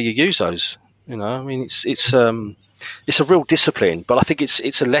how you use those, you know. I mean, it's a real discipline, but I think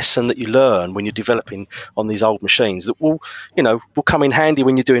it's a lesson that you learn when you're developing on these old machines that will come in handy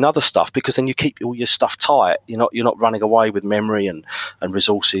when you're doing other stuff, because then you keep all your stuff tight. You're not running away with memory and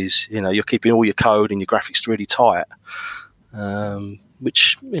resources. You know, you're keeping all your code and your graphics really tight,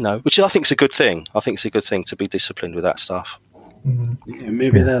 which I think is a good thing. I think it's a good thing to be disciplined with that stuff. Yeah,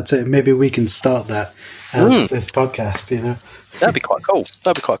 maybe that's it. Maybe we can start that as this podcast. You know, that'd be quite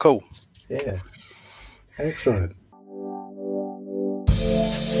cool. Yeah, excellent.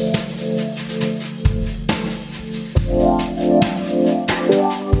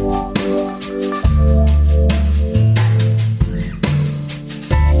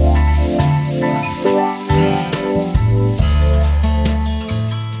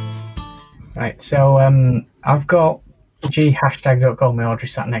 Right, so I've got G hashtag don't call me Audrey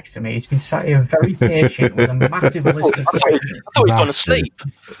sat next to me. He's been sat here very patient with a massive list of questions. I thought he'd gone to sleep.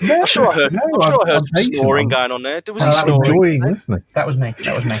 I'm sure I heard some snoring going on there. Was he snoring? Listening. That was me.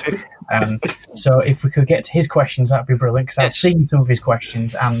 So if we could get to his questions, that'd be brilliant, because I've seen some of his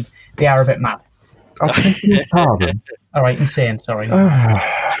questions and they are a bit mad. I beg your pardon. All right, insane, sorry.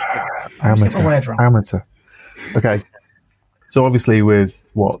 Amateur. Okay. So obviously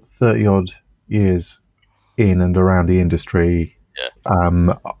with, 30-odd years in and around the industry,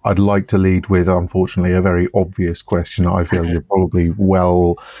 I'd like to lead with, unfortunately, a very obvious question that I feel you're probably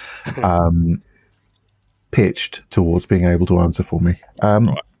well pitched towards being able to answer for me.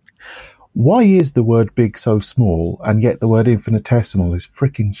 Right. Why is the word big so small, and yet the word infinitesimal is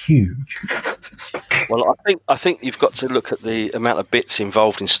freaking huge? Well, I think you've got to look at the amount of bits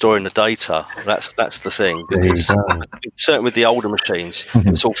involved in storing the data. That's the thing. Because certainly with the older machines,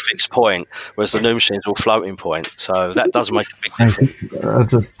 it's all fixed point, whereas the new machines are all floating point. So that does make a big difference.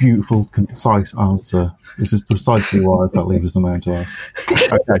 That's a beautiful, concise answer. This is precisely why I felt he was the man to ask.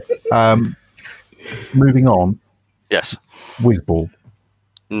 Okay. Moving on. Yes. Whizball.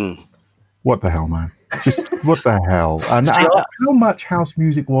 What the hell, man? Just what the hell? And how much house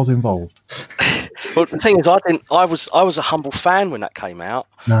music was involved? Well, the thing is, I was a humble fan when that came out.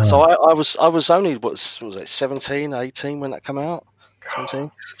 No. So I was only what was it, 17, 18 when that came out. 17.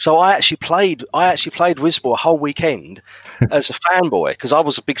 So I actually played Whizball a whole weekend as a fanboy, because I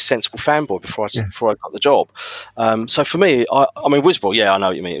was a big Sensible fanboy before I got the job. So for me, I mean Whizball, I know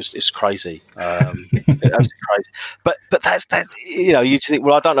what you mean. It's crazy, absolutely crazy. But that's you think,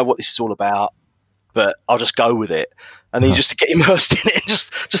 well, I don't know what this is all about, but I'll just go with it. And then you just get immersed in it.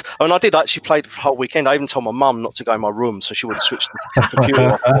 Just, I did actually play the whole weekend. I even told my mum not to go in my room so she wouldn't switch the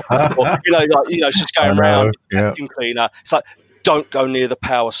computer off. Or, she's going around, vacuum cleaner. It's like, don't go near the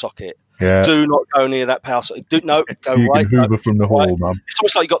power socket. Yeah. Do not go near that power socket. Go you right. Can hoover from the hall, Mum. It's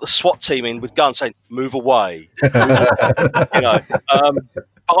almost like you got the SWAT team in with guns saying, "Move away."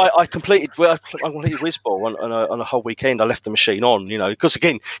 I completed Whizball on a whole weekend. I left the machine on, because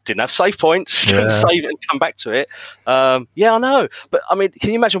again, didn't have save points. Couldn't save it and come back to it. I know, but I mean,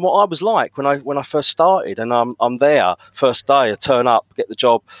 can you imagine what I was like when I first started? And I'm there first day. I turn up, get the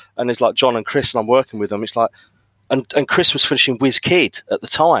job, and there's like John and Chris, and I'm working with them. It's like, and Chris was finishing WizKid at the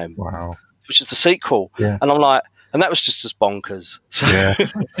time, wow, which is the sequel, and I'm like. And that was just as bonkers. Yeah.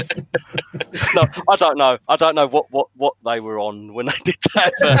 No, I don't know. I don't know what they were on when they did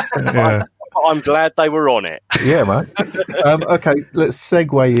that. I'm glad they were on it. Yeah, mate. Okay, let's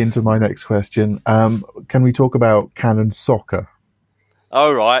segue into my next question. Can we talk about Canon Soccer?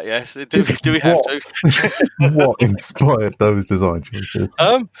 Oh, right, yes. Do we have to? What inspired those design choices?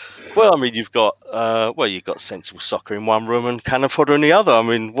 Well, I mean, you've got Sensible Soccer in one room and Cannon Fodder in the other. I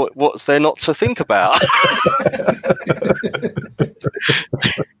mean, what's there not to think about?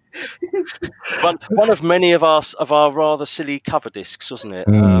 One of many of our rather silly cover discs, wasn't it?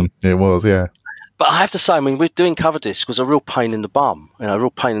 It was, yeah. But I have to say, I mean, doing cover discs was a real pain in the bum, a real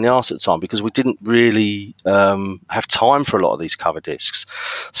pain in the arse at the time, because we didn't really have time for a lot of these cover discs.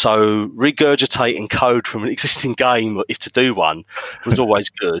 So regurgitating code from an existing game, if to do one, was always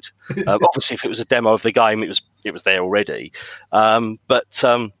good. Obviously, if it was a demo of the game, it was there already.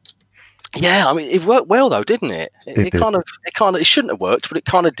 Yeah, I mean, it worked well though, didn't it? It kind of it shouldn't have worked, but it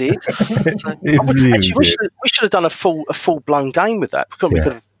kind of did. So, we should have done a full blown game with that. We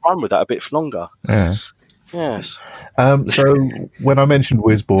could have run with that a bit longer. Yeah. Yes. So when I mentioned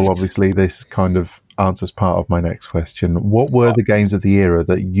Whizball, obviously this kind of answers part of my next question. What were the games of the era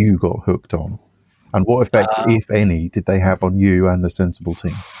that you got hooked on, and what effect, if any, did they have on you and the Sensible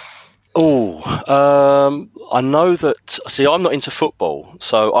team? I know that. See, I'm not into football,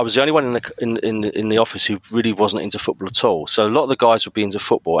 so I was the only one in the office who really wasn't into football at all. So a lot of the guys would be into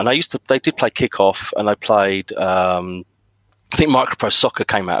football, and they did play Kickoff, and they played. I think Microprose Soccer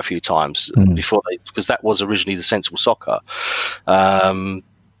came out a few times because that was originally the Sensible Soccer.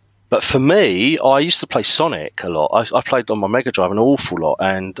 But for me, I used to play Sonic a lot. I played on my Mega Drive an awful lot,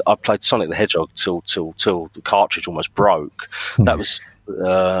 and I played Sonic the Hedgehog till the cartridge almost broke. That was.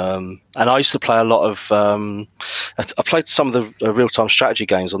 And I used to play a lot of. I played some of the real-time strategy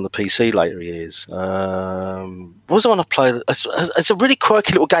games on the PC later years. What was the one I played? It's a really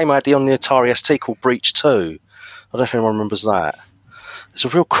quirky little game I had on the Atari ST called Breach 2. I don't know if anyone remembers that. It's a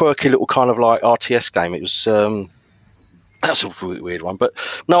real quirky little kind of like RTS game. It was that was a really weird one, but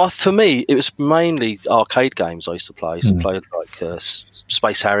no, for me it was mainly arcade games I used to play. I used to play like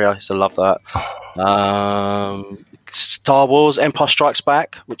Space Harrier. I used to love that. Star Wars, Empire Strikes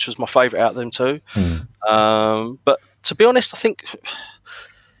Back, which was my favourite out of them too. But to be honest, I think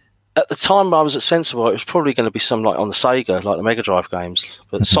at the time I was at Sensible, it was probably going to be some like on the Sega, like the Mega Drive games.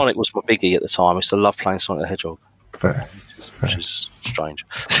 But Sonic was my biggie at the time. I used to love playing Sonic the Hedgehog. Fair. Which is strange,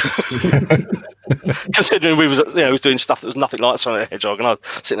 considering we was doing stuff that was nothing like Sonic the Hedgehog, and I was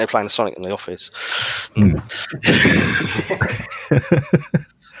sitting there playing the Sonic in the office.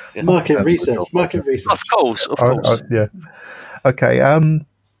 Market research. Of course. Yeah. Okay.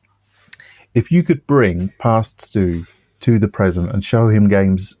 If you could bring past Stu to the present and show him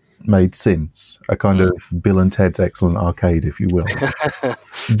games made since, a kind of Bill and Ted's Excellent Arcade, if you will,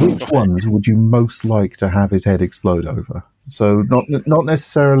 which ones would you most like to have his head explode over? So not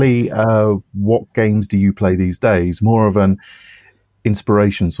necessarily what games do you play these days, more of an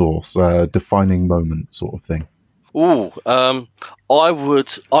inspiration source, defining moment sort of thing. I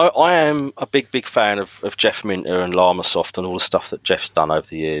am a big fan of Jeff Minter and Llamasoft and all the stuff that Jeff's done over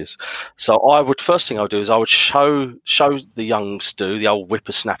the years. So first thing I would do is I would show the young Stu, the old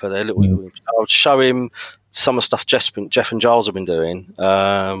whippersnapper there, I would show him some of the stuff Jeff and Giles have been doing,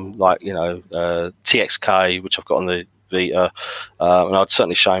 like TXK, which I've got on the Vita, and I'd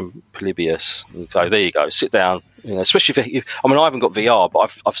certainly show him Polybius and go, there you go, sit down. Especially if I haven't got VR,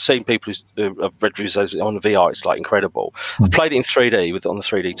 but I've seen people who have read reviews on the VR. It's like incredible. I've played it in 3D on the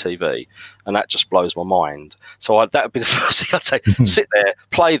 3D TV, and that just blows my mind. So that would be the first thing I'd say. Sit there,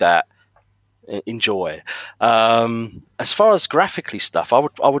 play that, enjoy. As far as graphically stuff, I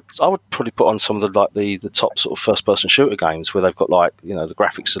would probably put on some of the top sort of first person shooter games where they've got the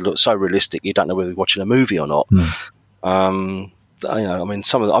graphics that look so realistic you don't know whether you're watching a movie or not. Some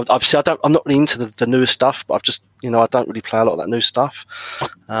of I'm not really into the newer stuff, but I've just, I don't really play a lot of that new stuff.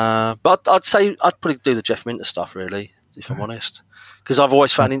 But I'd say I'd probably do the Jeff Minter stuff, really, if I'm honest, because I've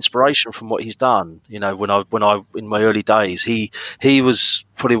always found inspiration from what he's done. When I in my early days, he was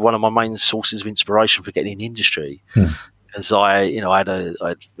probably one of my main sources of inspiration for getting in the industry. because I had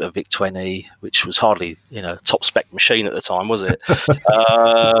a VIC-20, which was hardly top spec machine at the time, was it?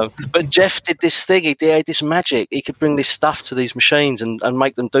 But Jeff did this thing. He did this magic. He could bring this stuff to these machines and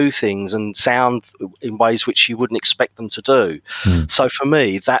make them do things and sound in ways which you wouldn't expect them to do. So for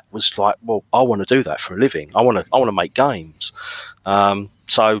me, that was like, well, I want to do that for a living. I want to make games.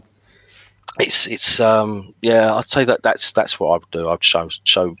 So I'd say that's what I would do. I'd show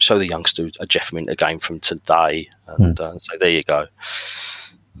the youngsters a Jeff Minter game from today, and say, there you go.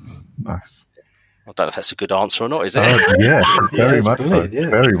 Nice. I don't know if that's a good answer or not. Is it? Yeah, very much so. Yeah.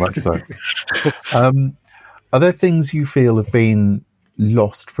 Very much so. Are there things you feel have been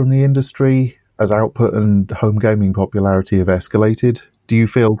lost from the industry as output and home gaming popularity have escalated? Do you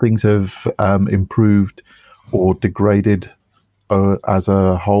feel things have improved or degraded as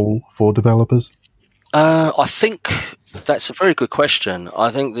a whole for developers? I think that's a very good question. I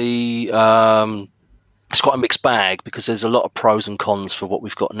think it's quite a mixed bag because there's a lot of pros and cons for what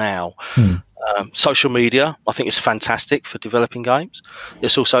we've got now. Social media, I think, is fantastic for developing games.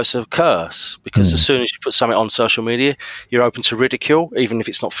 It's also a curse because as soon as you put something on social media, you're open to ridicule, even if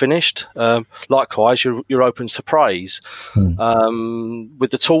it's not finished. Likewise, you're open to praise.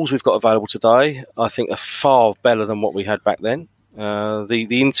 With the tools we've got available today, I think are far better than what we had back then.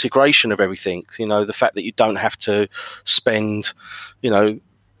 The integration of everything, the fact that you don't have to spend,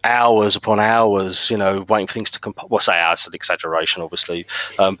 hours upon hours, waiting for things to compile. Well, say hours is an exaggeration, obviously,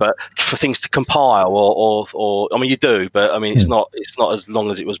 but for things to compile, or I mean, you do, but I mean, it's not as long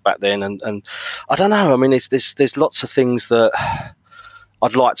as it was back then. And I don't know. I mean, there's lots of things that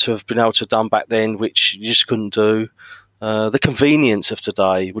I'd like to have been able to have done back then, which you just couldn't do. The convenience of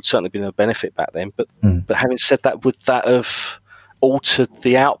today would certainly be a benefit back then. But having said that, would that have altered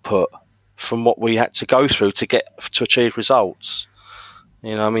the output from what we had to go through to achieve results?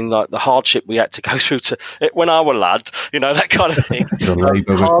 I mean, like the hardship we had to go through when I was a lad, that kind of thing. The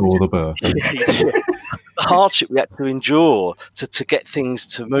labour before the birth. The hardship we had to endure to get things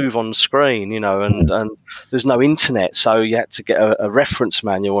to move on the screen, and there's no internet, so you had to get a reference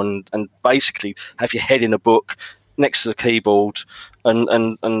manual and basically have your head in a book next to the keyboard and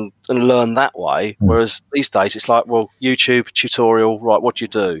learn that way. Whereas these days it's like, well, YouTube tutorial, right? What do you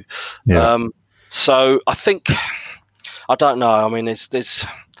do? Yeah. So I think, I don't know. I mean,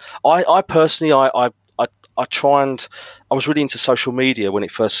 I personally, I try and I was really into social media when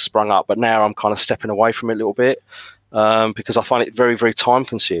it first sprung up, but now I'm kind of stepping away from it a little bit because I find it very, very time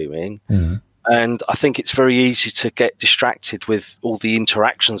consuming. And I think it's very easy to get distracted with all the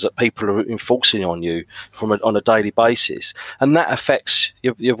interactions that people are enforcing on you on a daily basis, and that affects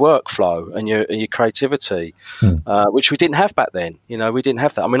your workflow and your creativity, which we didn't have back then. We didn't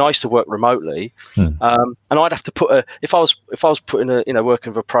have that. I mean, I used to work remotely, and I'd have to if I was putting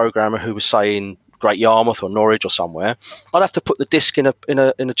working with a programmer who was saying Great Yarmouth or Norwich or somewhere, I'd have to put the disc in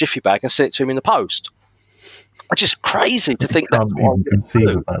a jiffy bag and send it to him in the post. Which is crazy to think that's what you can see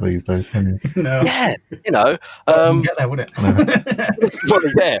about these days, can you? No. Yeah, get there, wouldn't it? Well,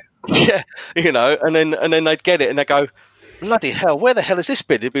 yeah, and then they'd get it and they go, bloody hell, where the hell has this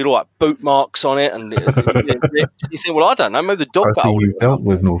been? It'd be like boot marks on it, and you think, well, I don't know, maybe the dog. I think you dealt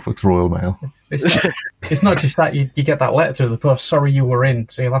with Norfolk's Royal Mail. It's not just that you get that letter through the post. Sorry, you were in,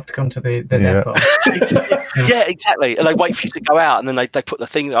 so you'll have to come to the depot. Yeah, exactly. And they wait for you to go out, and then they put the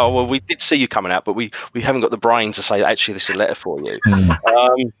thing. Oh, well, we did see you coming out, but we haven't got the brain to say actually this is a letter for you.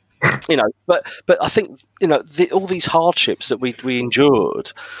 But I think all these hardships that we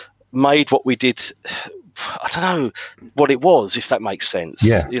endured made what we did. I don't know what it was, if that makes sense.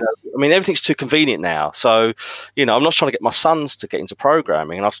 Yeah. I mean, everything's too convenient now. So, I'm not trying to get my sons to get into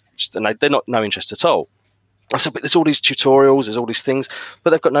programming, and they're not no interest at all. I said, but there's all these tutorials, there's all these things, but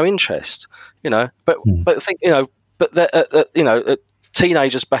they've got no interest. But I think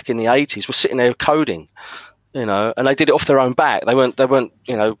teenagers back in the 80s were sitting there coding. And they did it off their own back. They weren't,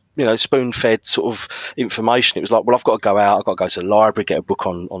 spoon-fed sort of information. It was like, well, I've got to go out. I've got to go to the library, get a book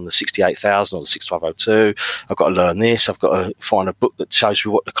on the 68,000 or the 6502. I've got to learn this. I've got to find a book that shows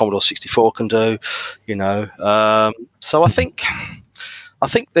me what the Commodore 64 can do. So I think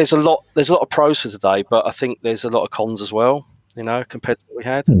there's a lot of pros for today, but I think there's a lot of cons as well. Compared to what we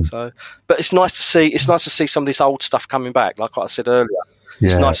had. So, but it's nice to see some of this old stuff coming back. Like what I said earlier.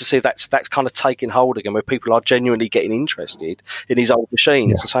 It's nice to see that's kind of taking hold again, where people are genuinely getting interested in these old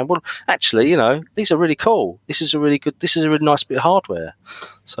machines and saying, well, actually, these are really cool. This is a really nice bit of hardware.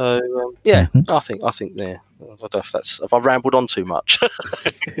 So, I think there. I don't know if I rambled on too much.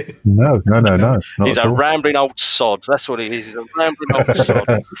 No. He's a rambling old sod. That's what he is. He's a rambling old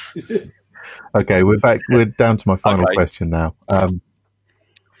sod. Okay, we're back. We're down to my final question now.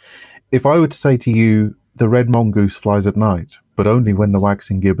 If I were to say to you, the red mongoose flies at night, but only when the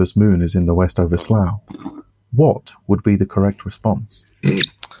waxing gibbous moon is in the west over Slough. What would be the correct response? Is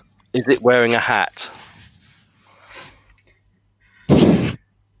it wearing a hat? I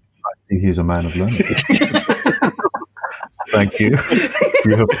see he's a man of learning. Thank you.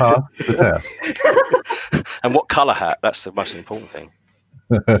 You have passed the test. And what colour hat? That's the most important thing.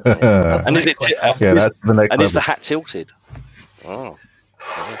 And is it? That's the next and is the level. hat tilted? Oh,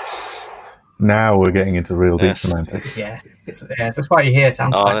 Now we're getting into real deep Yes. semantics. Yes, that's why you're here to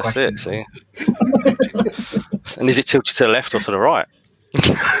answer that that's question. it. See. And is it tilted to the left or to the right?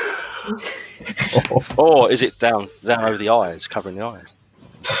 Or is it down over the eyes, covering the eyes?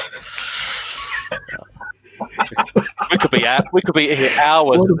 We could be here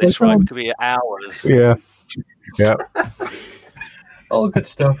hours of this, right? We could be here hours. Yeah. All good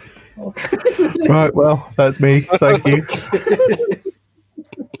stuff. Right, well, that's me. Thank you.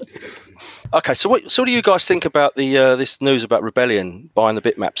 Okay, so what do you guys think about the this news about Rebellion buying the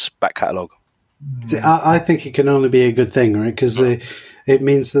Bitmaps back catalogue? See, I think it can only be a good thing, right? Because it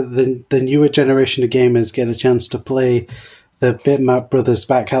means that the newer generation of gamers get a chance to play the Bitmap Brothers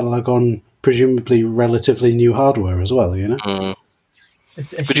back catalogue on presumably relatively new hardware as well, you know? Mm.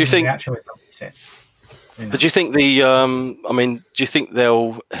 But do you think? Actually release it? But do you think do you think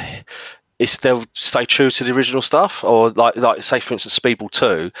they'll stay true to the original stuff, or like say for instance Speedball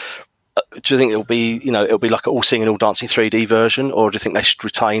 2? Do you think it'll be like an all singing, all dancing 3D version, or do you think they should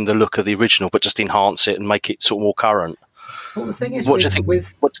retain the look of the original but just enhance it and make it sort of more current? Well, the thing is, what do you think?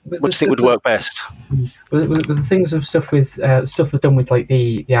 What do you think would work best? With the things of stuff with stuff they've done with like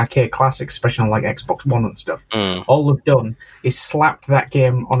the arcade classics, especially on like Xbox One and stuff. All they've done is slapped that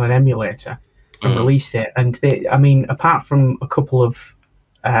game on an emulator and released it. And apart from a couple of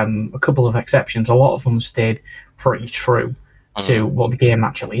exceptions, a lot of them stayed pretty true to what the game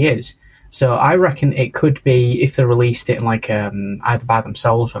actually is. So I reckon it could be, if they released it in like either by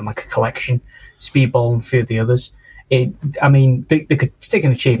themselves or in like a collection, Speedball and a few of the others. They could stick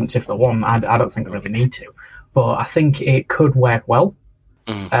in achievements if they want. I don't think they really need to, but I think it could work well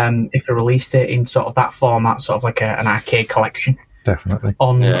if they released it in sort of that format, sort of like an arcade collection. Definitely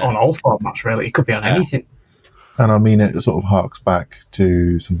on all formats. Really, it could be on anything. And I mean, it sort of harks back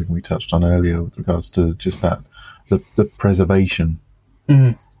to something we touched on earlier with regards to just that the preservation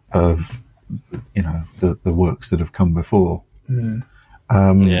of the works that have come before.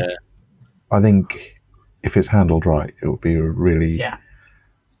 I think if it's handled right, it will be a really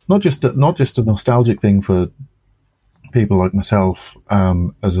not just a nostalgic thing for people like myself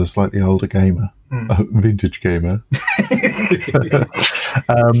as a slightly older gamer, a vintage gamer.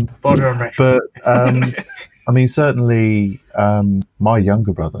 Border on retro. But I mean, certainly my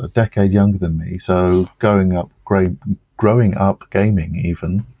younger brother, a decade younger than me, so growing up gaming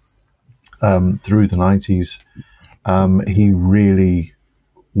even through the 90s, he really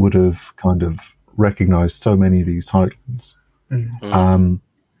would have kind of recognized so many of these titles. And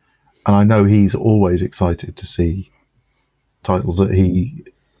I know he's always excited to see titles that he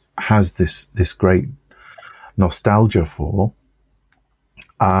has this great nostalgia for.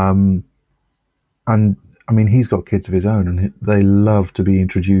 And I mean, he's got kids of his own, and they love to be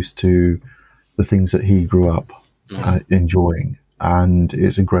introduced to the things that he grew up enjoying, and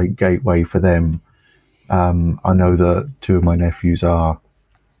it's a great gateway for them. I know that two of my nephews are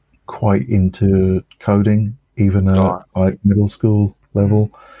quite into coding, even at like middle school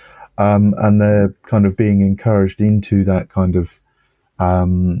level, and they're kind of being encouraged into that kind of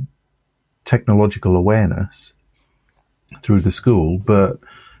technological awareness through the school, but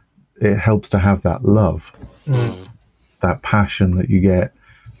it helps to have that love, that passion that you get.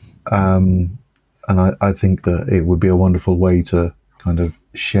 And I think that it would be a wonderful way to kind of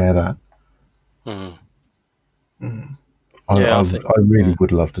share that. I really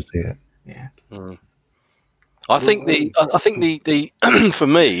would love to see it. Yeah. I think the for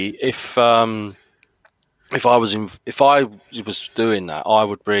me, if I was doing that,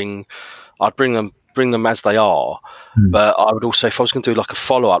 I'd bring them as they are, but I would also, if I was going to do like a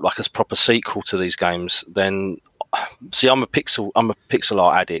follow-up, like a proper sequel to these games, then see, I'm a pixel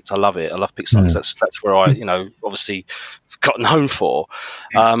art addict. I love it. I love pixel art. That's where I, obviously got known for.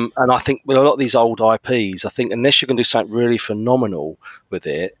 And I think with a lot of these old IPs, I think unless you're going to do something really phenomenal with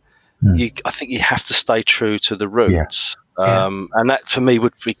it, I think you have to stay true to the roots. And that for me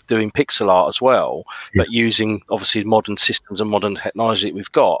would be doing pixel art as well, but using obviously modern systems and modern technology that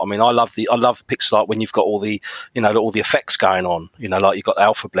we've got. I mean, I love pixel art when you've got all the all the effects going on, like you've got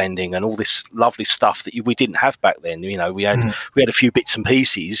alpha blending and all this lovely stuff that we didn't have back then. We had a few bits and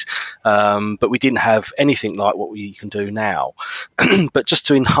pieces, but we didn't have anything like what we can do now. But just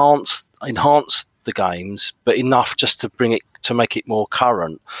to enhance the games, but enough just to make it more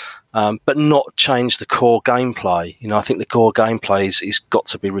current. But not change the core gameplay. I think the core gameplay is got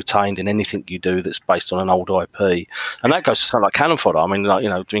to be retained in anything you do that's based on an old IP, and that goes to something like Cannon Fodder. I mean,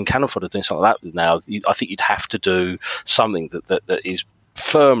 doing Cannon Fodder, doing something like that now, I think you'd have to do something that is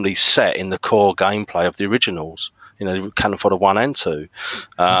firmly set in the core gameplay of the originals. Cannon Fodder 1 and 2.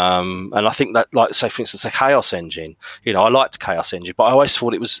 And I think that, like, say, for instance, the Chaos Engine, I liked the Chaos Engine, but I always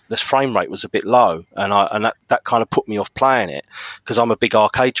thought the frame rate was a bit low. And that kind of put me off playing it, because I'm a big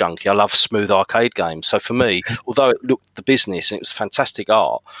arcade junkie. I love smooth arcade games. So for me, although it looked the business and it was fantastic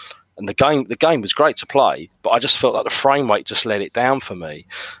art, and the game was great to play, but I just felt like the frame rate just let it down for me.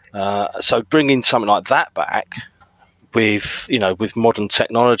 So bringing something like that back with modern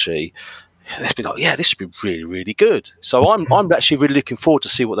technology, they'd be like, yeah, this would be really, really good. So I'm actually really looking forward to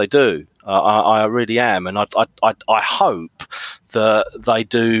see what they do. I really am, and I hope that they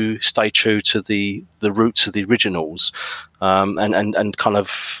do stay true to the roots of the originals, and kind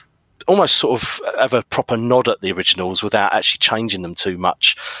of almost sort of have a proper nod at the originals without actually changing them too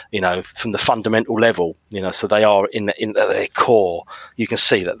much, from the fundamental level, so they are in their core. You can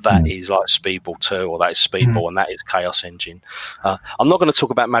see that is like Speedball 2, or that is Speedball, and that is Chaos Engine. I'm not going to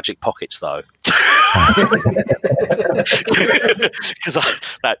talk about Magic Pockets though. Because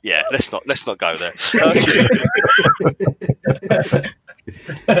let's not go there.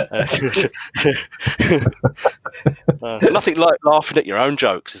 Nothing like laughing at your own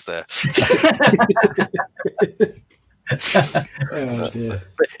jokes, is there?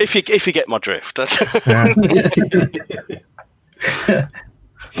 But if you get my drift.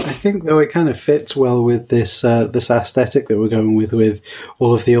 I think, though, it kind of fits well with this aesthetic that we're going with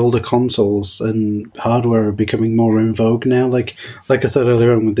all of the older consoles and hardware becoming more in vogue now. Like I said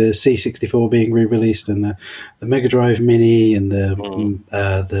earlier on, with the C64 being re-released, and the Mega Drive Mini, and the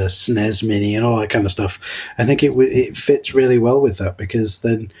SNES Mini, and all that kind of stuff. I think it fits really well with that, because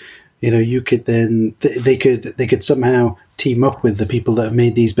then you could then they could somehow team up with the people that have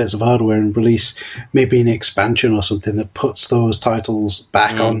made these bits of hardware and release maybe an expansion or something that puts those titles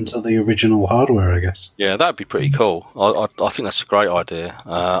back onto the original hardware, I guess. Yeah, that'd be pretty cool. I think that's a great idea.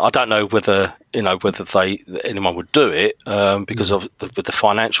 I don't know whether anyone would do it, because of with the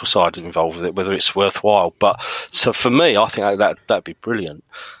financial side involved with it, whether it's worthwhile. But so for me, I think that'd be brilliant.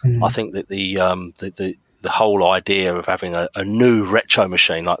 I think that the whole idea of having a new retro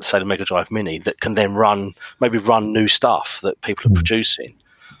machine, like say the Mega Drive Mini, that can then run new stuff that people are producing.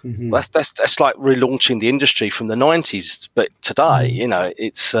 Mm-hmm. That's like relaunching the industry from the 90s, but today,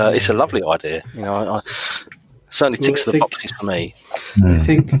 it's a lovely idea. I certainly ticks the boxes for me. I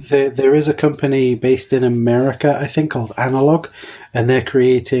think there is a company based in America, I think, called Analog, and they're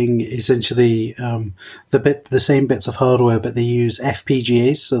creating essentially the same bits of hardware, but they use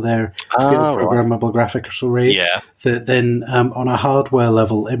FPGAs, so they're field programmable graphics arrays that then on a hardware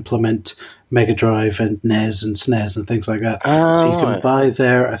level implement Mega Drive and NES and SNES and things like that. So you can buy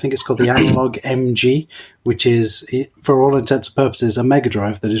I think it's called the Analog MG, which is, for all intents and purposes, a Mega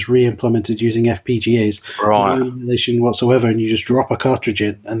Drive that is re-implemented using FPGAs. Right. No emulation whatsoever, and you just drop a cartridge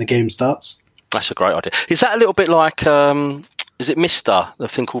in and the game starts. That's a great idea. Is that a little bit like, is it Mister? The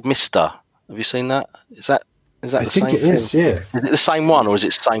thing called Mister? Have you seen that? Is that the same thing? I think it is, yeah. Is it the same one, or is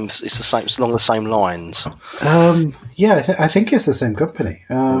it same? It's the same. It's along the same lines. Yeah, I think it's the same company.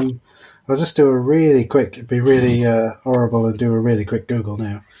 I'll just do a really quick. It'd be really horrible, and do a really quick Google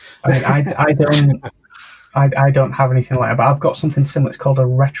now. I don't have anything like that, but I've got something similar. It's called a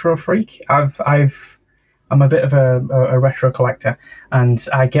Retro Freak. I'm a bit of a retro collector, and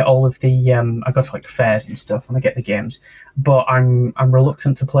I get all of the I go to like the fairs and stuff, and I get the games, but I'm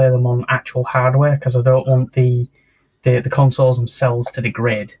reluctant to play them on actual hardware, because I don't want the consoles themselves to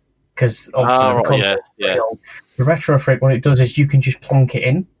degrade, because obviously the Retro Freak, what it does is you can just plonk it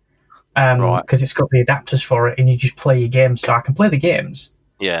in, because it's got the adapters for it, and you just play your games. So I can play the games.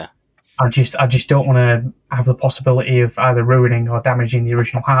 Yeah. I just don't want to have the possibility of either ruining or damaging the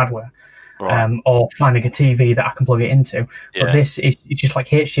original hardware. Right. Or finding a TV that I can plug it into. Yeah. But this it's just like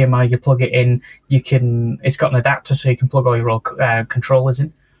HDMI. You plug it in. It's got an adapter, so you can plug all your old controllers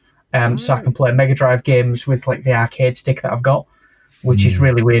in. So I can play Mega Drive games with like the arcade stick that I've got, which is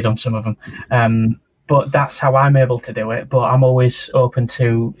really weird on some of them. But that's how I'm able to do it. But I'm always open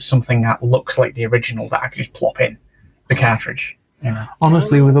to something that looks like the original that I can just plop in the cartridge.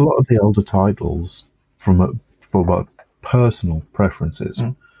 Honestly, with a lot of the older titles, for personal preferences.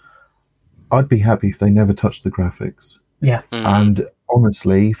 I'd be happy if they never touched the graphics. Yeah. And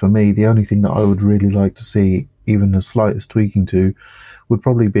honestly, for me, the only thing that I would really like to see, even the slightest tweaking to, would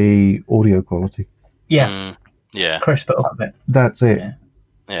probably be audio quality. Yeah. Yeah. Crisp it up a bit. That's it.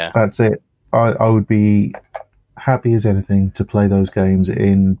 Yeah. That's it. I would be happy as anything to play those games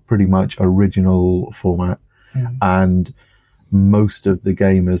in pretty much original format. And most of the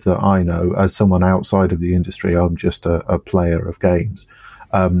gamers that I know, as someone outside of the industry, I'm just a player of games.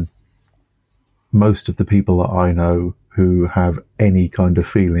 Most of the people that I know who have any kind of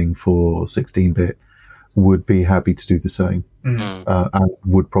feeling for 16-bit would be happy to do the same, and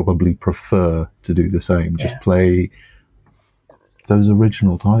would probably prefer to do the same. Just play those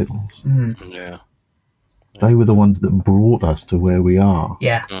original titles. Yeah. They were the ones that brought us to where we are.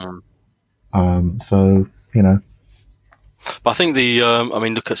 Yeah. So, you know. But I think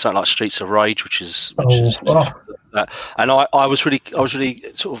look at something like Streets of Rage, which is that. And I was really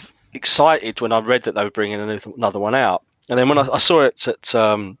sort of excited when I read that they were bringing another one out. And then when I saw it at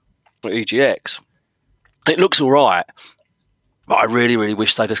EGX, it looks all right, but I really, really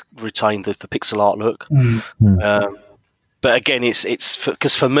wish they'd have retained the pixel art look. But again, it's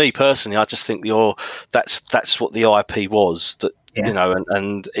because for me personally, I just think that's what the IP was. That you know,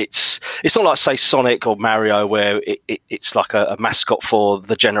 and it's not like say Sonic or Mario where it's like a mascot for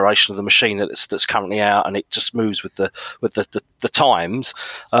the generation of the machine that's currently out, and it just moves with the times.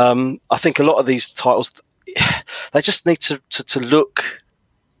 I think a lot of these titles, they just need to look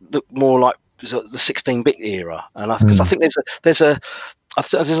more like the 16-bit era, and because I think there's a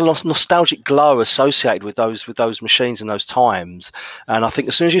nostalgic glow associated with those machines and those times. And I think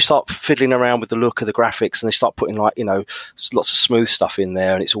as soon as you start fiddling around with the look of the graphics and they start putting lots of smooth stuff in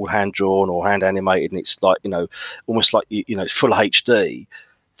there, and it's all hand drawn or hand animated, and it's like almost like full HD.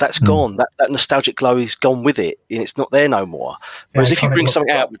 That's gone. That nostalgic glow is gone with it, and it's not there no more. Whereas if you bring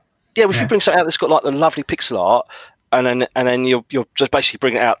something out, if you bring something out that's got like the lovely pixel art, and then you're just basically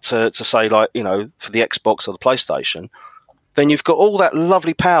bring it out to say for the Xbox or the PlayStation, then you've got all that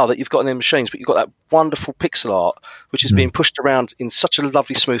lovely power that you've got in their machines, but you've got that wonderful pixel art which is being pushed around in such a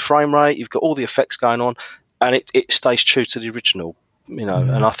lovely smooth frame rate. You've got all the effects going on, and it stays true to the original.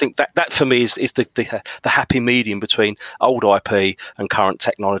 And I think that for me is the happy medium between old IP and current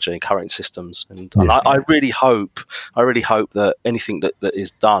technology and current systems. And I really hope that anything that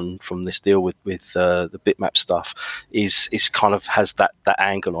is done from this deal with the bitmap stuff is kind of has that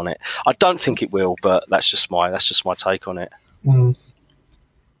angle on it. I don't think it will, but that's just my take on it. But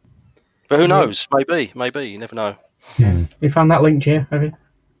who knows? Maybe you never know. You found that link, Jay? Have you?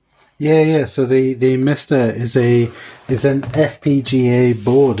 Yeah. So the Mister is an FPGA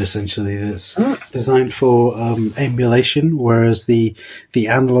board essentially that's designed for emulation, whereas the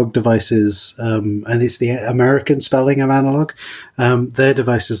analog devices, and it's the American spelling of analog, their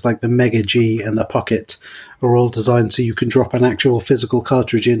devices like the Mega G and the Pocket are all designed so you can drop an actual physical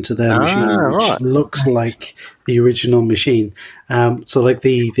cartridge into their machine, which looks like the original machine. So like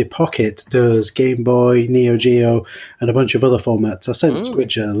the Pocket does Game Boy, Neo Geo, and a bunch of other formats. I sent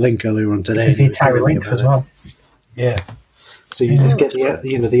Squidge a link earlier on today. The Atari links as well. Yeah. So you just get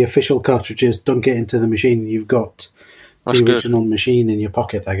the official cartridges, dunk it into the machine. You've got the original machine in your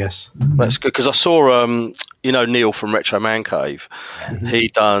pocket, I guess. That's good, because I saw Neil from Retro Man Cave. He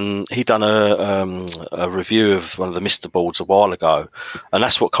done a review of one of the Mr. boards a while ago, and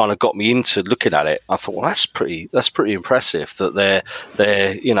that's what kind of got me into looking at it. I thought, well, that's pretty impressive that they're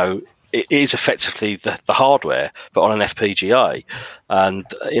it is effectively the hardware, but on an FPGA, and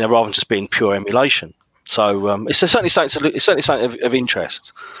rather than just being pure emulation. So it's certainly something of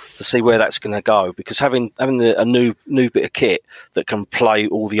interest to see where that's going to go, because having a new bit of kit that can play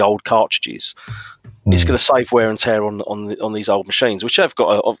all the old cartridges, it's going to save wear and tear on these old machines, which have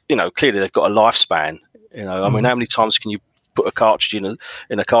got clearly they've got a lifespan. I mean, how many times can you put a cartridge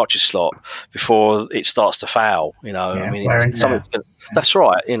in a cartridge slot before it starts to foul? I mean, that's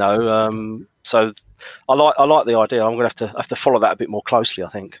right. So I like the idea. I'm going to have to follow that a bit more closely, I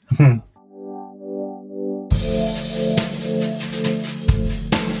think.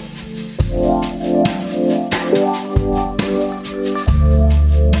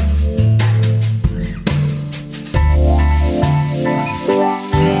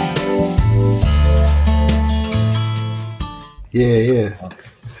 Yeah.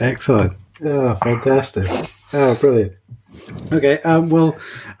 Excellent. Oh, fantastic. Oh, brilliant. Okay,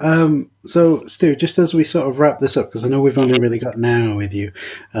 so Stu, just as we sort of wrap this up, because I know we've only really got an hour with you,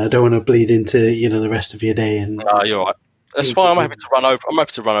 I don't want to bleed into, the rest of your day. And you're right. That's fine. I'm happy to run over. I'm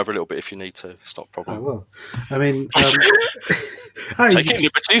happy to run over a little bit if you need to. It's not a problem. Oh, well, I mean,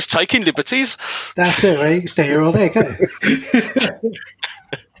 taking liberties. That's it, right? You can stay here all day, can't you?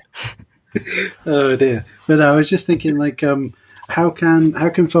 Oh dear. But I was just thinking, how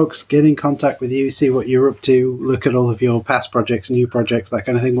can folks get in contact with you, see what you're up to, look at all of your past projects, new projects, that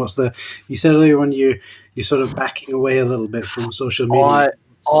kind of thing? You said earlier when you're sort of backing away a little bit from social media.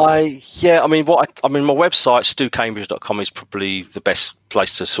 sites? I mean, my website, stucambridge.com, is probably the best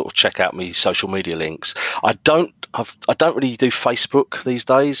place to sort of check out my social media links. I don't really do Facebook these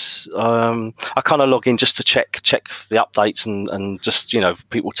days. I kind of log in just to check the updates and just,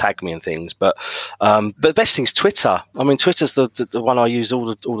 people tag me and things. But the best thing is Twitter. I mean, Twitter's the one I use all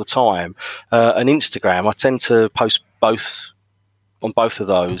the time, and Instagram. I tend to post on both of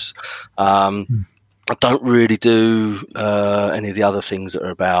those. I don't really do any of the other things that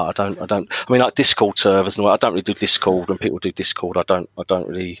are about. I mean, like Discord servers and all. I don't really do Discord. When people do Discord, I don't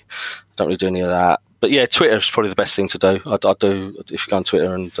really do any of that. But yeah, Twitter is probably the best thing to do. I do, if you go on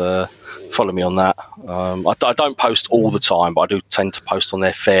Twitter and follow me on that. I don't post all the time, but I do tend to post on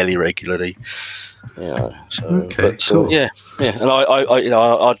there fairly regularly. So, okay, cool. Yeah, and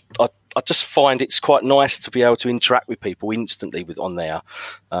I just find it's quite nice to be able to interact with people instantly on there.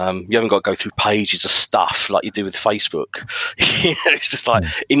 You haven't got to go through pages of stuff like you do with Facebook. It's just like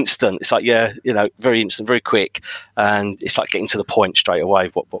instant. It's like, very instant, very quick. And it's like getting to the point straight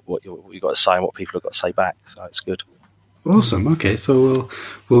away, what you've got to say and what people have got to say back. So it's good. Awesome. Okay, so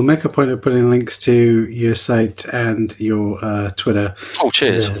we'll make a point of putting links to your site and your Twitter. Oh,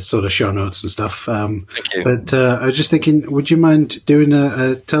 cheers! Sort of show notes and stuff. Thank you. But I was just thinking, would you mind doing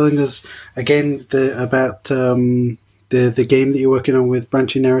telling us again about the game that you're working on with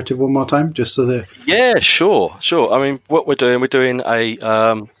Branching Narrative one more time, just so that? Yeah, sure. I mean, what we're doing a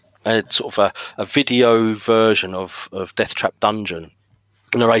sort of a video version of Death Trap Dungeon,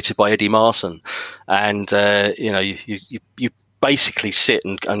 narrated by Eddie Marson, and you basically sit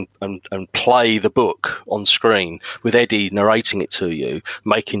and play the book on screen with Eddie narrating it to you,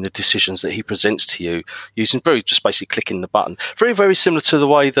 making the decisions that he presents to you using just basically clicking the button. Very, very similar to the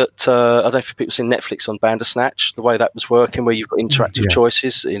way that I don't know if people have seen Netflix on Bandersnatch, the way that was working, where you've got interactive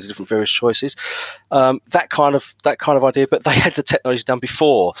choices in different various choices. That kind of idea, but they had the technology done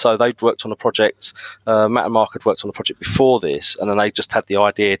before, so they'd worked on a project. Matt and Mark had worked on a project before this, and then they just had the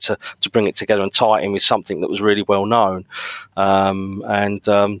idea to bring it together and tie it in with something that was really well known. And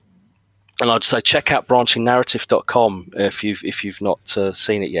I'd say check out branchingnarrative.com if you've not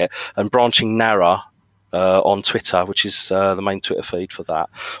seen it yet, and Branching Narra on Twitter, which is the main Twitter feed for that.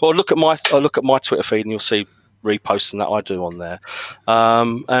 Or look at my Twitter feed, and you'll see reposting that I do on there.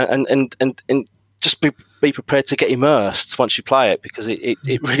 And just be prepared to get immersed once you play it, because it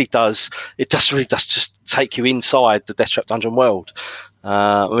really does just take you inside the Death Trap Dungeon world.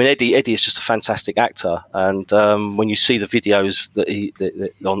 I mean, Eddie is just a fantastic actor, and when you see the videos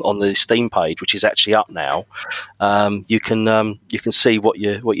on the Steam page, which is actually up now, you can see what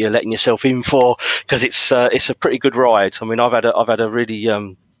you're letting yourself in for, because it's a pretty good ride. I mean, I've had a really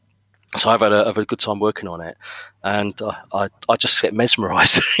I've had a good time working on it, and I just get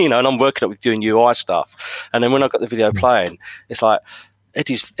mesmerised, and I'm working up with doing UI stuff, and then when I got the video playing, it's like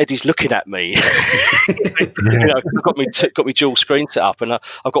Eddie's looking at me. Got me dual screen set up, and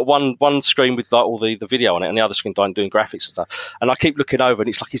I've got one screen with like all the video on it, and the other screen doing graphics and stuff. And I keep looking over, and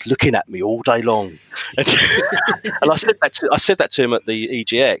it's like he's looking at me all day long. And I said that to him at the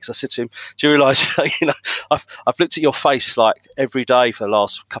EGX. I said to him, "Do you realise, I've looked at your face like every day for the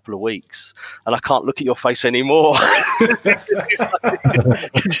last couple of weeks, and I can't look at your face anymore."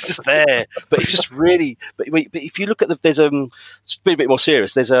 It's just there, but it's just really. But if you look at there's be a bit more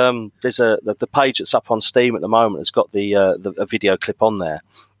serious. There's the page that's up on Steam at the moment. It's got a video clip on there,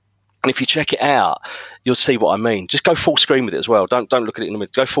 and if you check it out, you'll see what I mean. Just go full screen with it as well. Don't look at it in the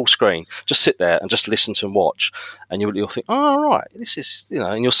middle. Go full screen. Just sit there and just listen to and watch, and you'll think, oh, all right, this is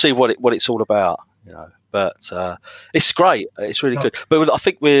and you'll see what it's all about. But it's great. It's really good. But I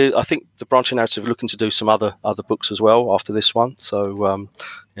think the Branching Narrative are looking to do some other books as well after this one. So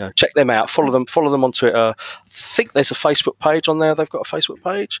check them out. Follow them on Twitter. I think there's a Facebook page on there. They've got a Facebook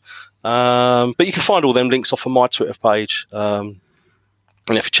page. But you can find all them links off of my Twitter page.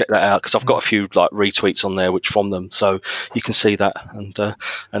 And if you check that out, because I've got a few like retweets on there, which from them, so you can see that, and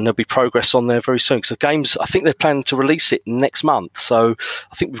there'll be progress on there very soon. Because the games, I think they're planning to release it next month. So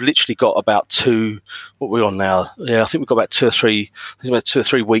I think we've literally got about what we're on now. Yeah, I think we've got about 2 or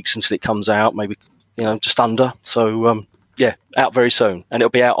 3 weeks until it comes out. Maybe just under. So out very soon, and it'll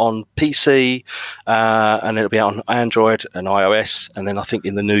be out on PC, and it'll be out on Android and iOS, and then I think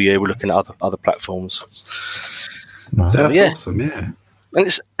in the new year we're looking at other platforms. That's awesome, yeah. And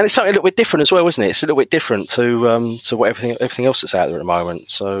it's something a little bit different as well, isn't it? It's a little bit different to what everything else that's out there at the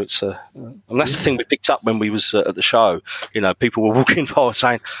moment. So it's and that's the thing we picked up when we was at the show. People were walking by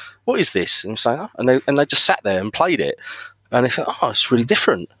saying, "What is this?" And saying, oh, and they just sat there and played it, and they thought, "Oh, it's really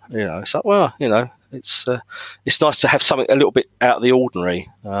different." It's like, well, it's nice to have something a little bit out of the ordinary.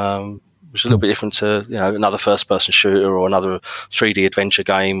 which is a little bit different to another first-person shooter or another 3D adventure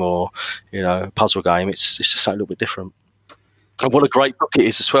game or puzzle game. It's just something a little bit different. And what a great book it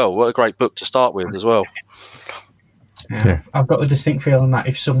is as well. What a great book to start with as well. Yeah. I've got the distinct feeling that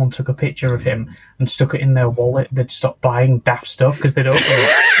if someone took a picture of him and stuck it in their wallet, they'd stop buying daft stuff because they'd open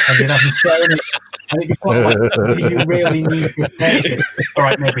it and they'd have him staring at it. And it's not like, do you really need this picture? All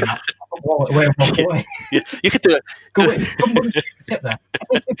right, maybe not. Wallet away, walk away. You could do it. Tip there.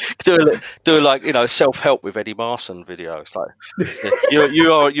 do self-help with Eddie Marson video. It's like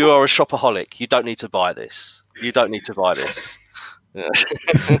you are a shopaholic. You don't need to buy this. You don't need to buy this. Yeah.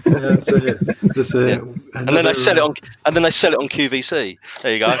 That's it. And then they sell it on. And then they sell it on QVC.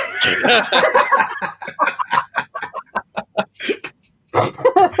 There you go.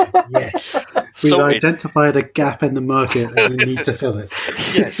 Yes, we've identified a gap in the market and we need to fill it.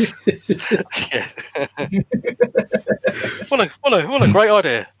 Yes. Yeah. What a great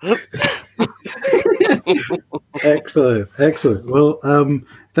idea. Excellent. Well,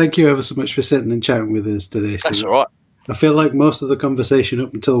 thank you ever so much for sitting and chatting with us today, Steve. That's all right. I feel like most of the conversation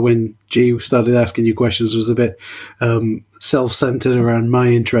up until when G started asking you questions was a bit self-centered around my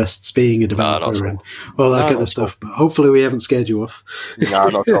interests being a developer and all that kind of stuff. But hopefully we haven't scared you off. No,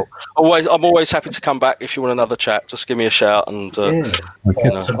 not at all. I'm always happy to come back if you want another chat. Just give me a shout and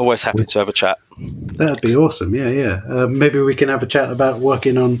always happy to have a chat. That'd be awesome. Yeah. Maybe we can have a chat about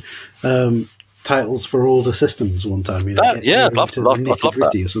working on titles for older systems one time. I'd love that.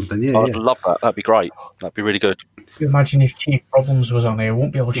 Or something. I'd love that. That'd be great. That'd be really good. Imagine if Chief Problems was on here. I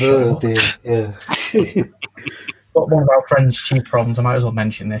won't be able to show up. Yeah. But one of our friends, Chief Problems, I might as well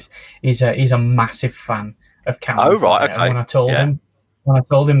mention this. He's a massive fan of Cannon. Oh right, okay. And when I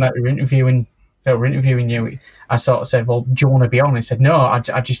told him that we were interviewing you, I sort of said, "Well, do you want to be on?" He said, "No, I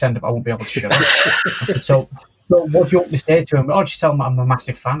just end up I won't be able to show up." I said, "So what do you want me to say to him?" "Oh, just tell him that I'm a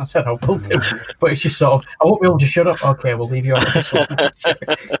massive fan." I said, "I will do," but it's just sort of, "I won't be able to shut up." Okay, we'll leave you out of this one.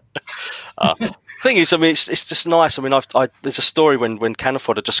 Thing is, I mean, it's just nice. I mean, there's a story when Cannon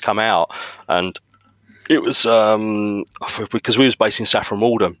Fodder had just come out, and it was because we was based in Saffron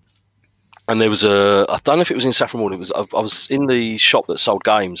Walden, and there was I don't know if it was in Saffron Walden. I was in the shop that sold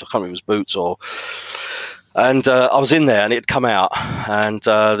games. I can't remember if it was Boots or. And I was in there, and it had come out, and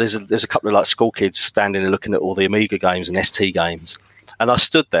there's a couple of school kids standing and looking at all the Amiga games and ST games, and I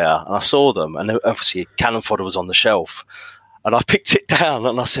stood there and I saw them, and obviously Cannon Fodder was on the shelf. And I picked it down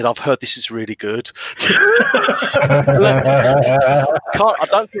and I said, "I've heard this is really good." I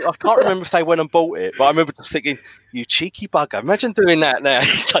can't remember if they went and bought it, but I remember just thinking, "You cheeky bugger! Imagine doing that now."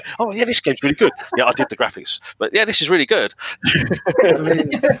 It's like, "Oh yeah, this game's really good." Yeah, I did the graphics, but yeah, this is really good. I mean,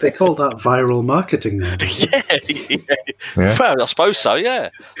 they call that viral marketing now. Yeah. Well, I suppose so.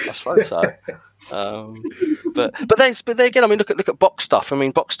 Yeah, I suppose so. But then again, I mean, look at box stuff. I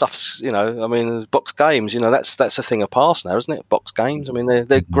mean, box stuff's box games. That's a thing of past now, isn't it? Box games. I mean,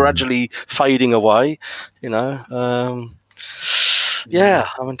 they're gradually fading away. Yeah, I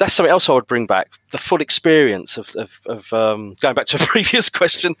mean, that's something else I would bring back: the full experience of going back to a previous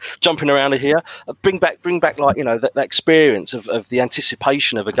question, jumping around here. Bring back that experience of the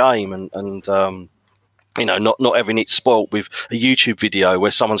anticipation of a game and not having it spoilt with a YouTube video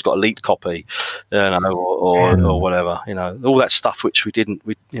where someone's got a leaked copy, or whatever. All that stuff which we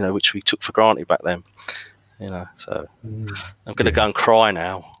took for granted back then. So I'm going to go and cry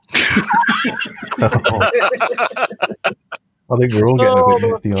now. I think we're all getting a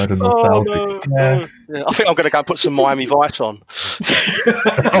bit misty-eyed and nostalgic. No. Yeah. I think I'm going to go and put some Miami Vice on.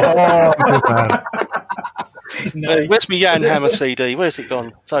 Nice. Where's my Jan Hammer CD? Where's it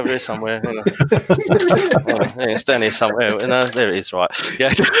gone? It's over here somewhere. It's down here somewhere. There it is. Right.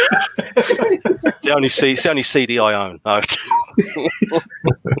 Yeah. It's the only CD I own. No.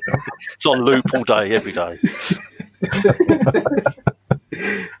 It's on loop all day, every day.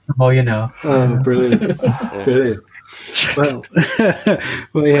 More you know. Oh, brilliant! Brilliant. Well,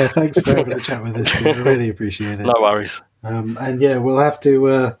 yeah. Thanks for having a chat with us. I really appreciate it. No worries. And yeah, we'll have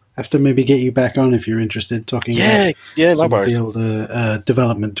to maybe get you back on if you're interested, talking about some of the older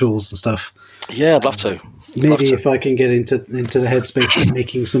development tools and stuff. Yeah, I'd love to. Maybe if I can get into the headspace of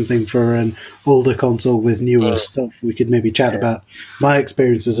making something for an older console with newer stuff, we could maybe chat about my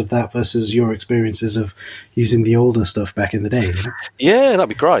experiences of that versus your experiences of using the older stuff back in the day. Yeah, that'd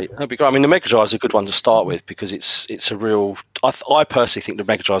be great. I mean, the Mega Drive is a good one to start with because it's a real. I personally think the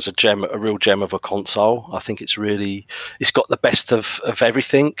Mega Drive is a real gem of a console. I think it's got the best of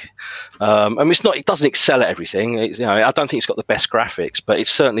everything. I mean, it doesn't excel at everything. I don't think it's got the best graphics, but it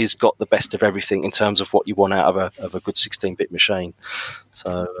certainly has got the best of everything in terms of what you want out of a good 16-bit machine.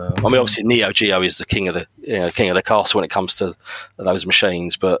 So I mean, obviously Neo Geo is the king of the castle when it comes to those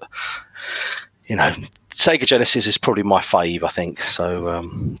machines, but Sega Genesis is probably my fave, I think. So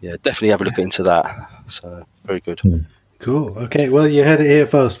definitely have a look into that. So very good. Cool. Okay, well, you heard it here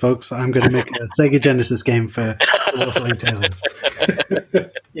first, folks. I'm going to make a Sega Genesis game for Waffling Tailors.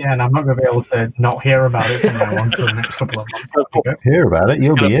 Yeah, and I'm not going to be able to not hear about it from now on for the next couple of months. Hear about it?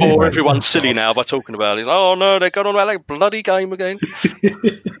 You'll be in it. Everyone's silly now by talking about it. Oh no, they're going on about that bloody game again.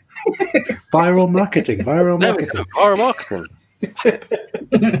 Viral marketing. Viral marketing.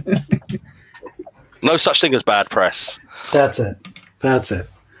 No such thing as bad press. That's it.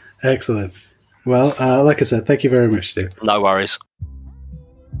 Excellent. Well, like I said, thank you very much, Stu. No worries.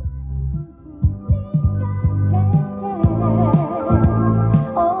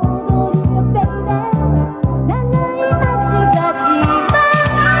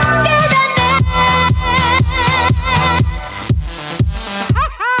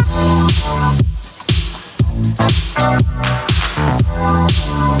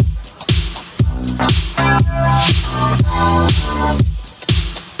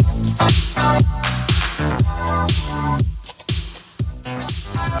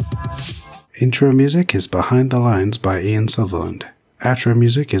 Intro music is Behind the Lines by Ian Sutherland. Outro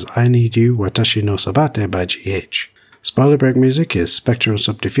music is I Need You Watashi no Sabate by GH. Spoiler break music is Spectral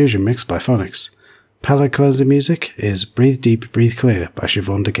Subdiffusion Mix by Phonics. Palette cleanser music is Breathe Deep, Breathe Clear by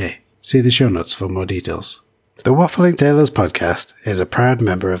Siobhan Decay. See the show notes for more details. The Waffling Tailors podcast is a proud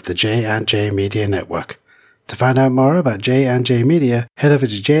member of the J&J Media Network. To find out more about J&J Media, head over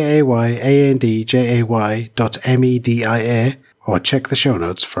to jayandjay.media or check the show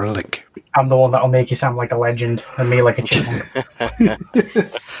notes for a link. I'm the one that'll make you sound like a legend and me like a chipmunk.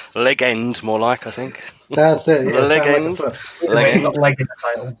 Legend, more like, I think. That's it. Yeah, legend. Legend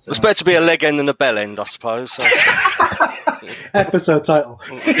title. It's better to be a leg end than a bell end, I suppose. So. Episode title.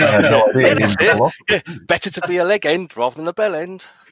 Better to be a leg end rather than a bell end.